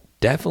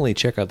 Definitely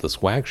check out the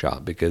swag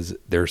shop because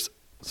there's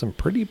some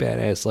pretty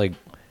badass like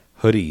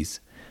hoodies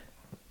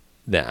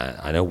that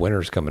I know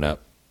winter's coming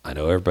up. I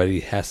know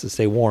everybody has to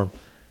stay warm.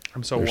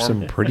 I'm so There's warm.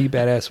 some pretty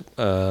badass,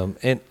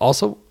 and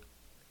also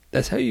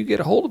that's how you get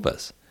a hold of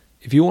us.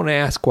 If you want to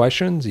ask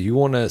questions, you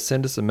want to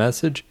send us a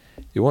message,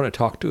 you want to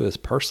talk to us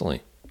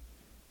personally,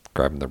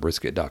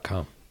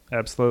 grabbingthebrisket.com.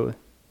 Absolutely.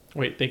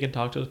 Wait, they can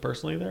talk to us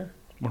personally there?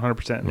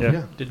 100%. Yeah.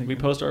 Yeah. Did we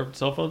post our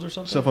cell phones or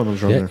something? Cell phone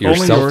numbers are Yeah, on there. your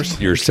Only cell, yours.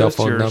 your It's cell just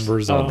phone yours.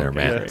 number's on Oh, there, okay,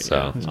 Matt. great, So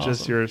yeah. It's Awesome.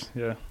 just yours.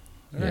 Yeah.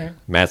 yeah.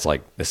 Matt's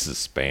like, this is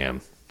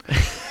spam.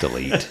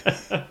 Delete.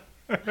 All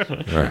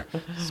right.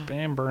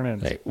 Spam burning.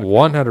 Hey,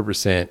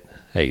 100%.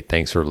 Hey,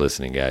 thanks for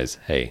listening, guys.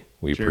 Hey,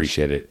 we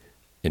appreciate it.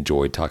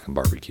 Enjoyed talking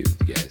barbecue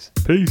with you guys.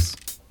 Peace.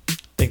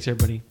 Thanks,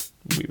 everybody.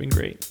 We've been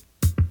great.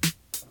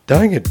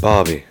 Dang it,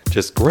 Bobby.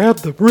 Just grab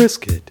the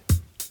brisket.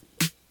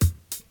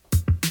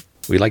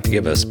 We'd like to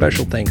give a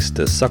special thanks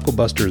to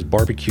Sucklebuster's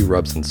Barbecue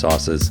Rubs and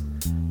Sauces,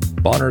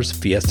 Bonner's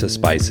Fiesta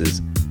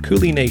Spices,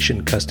 Cooley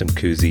Nation Custom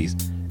Koozies,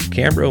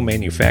 Cambro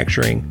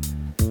Manufacturing,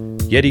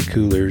 Yeti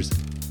Coolers,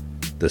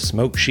 the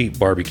Smoke Sheep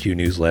Barbecue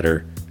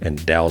Newsletter,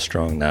 and Dow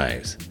Strong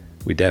Knives.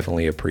 We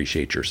definitely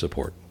appreciate your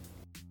support.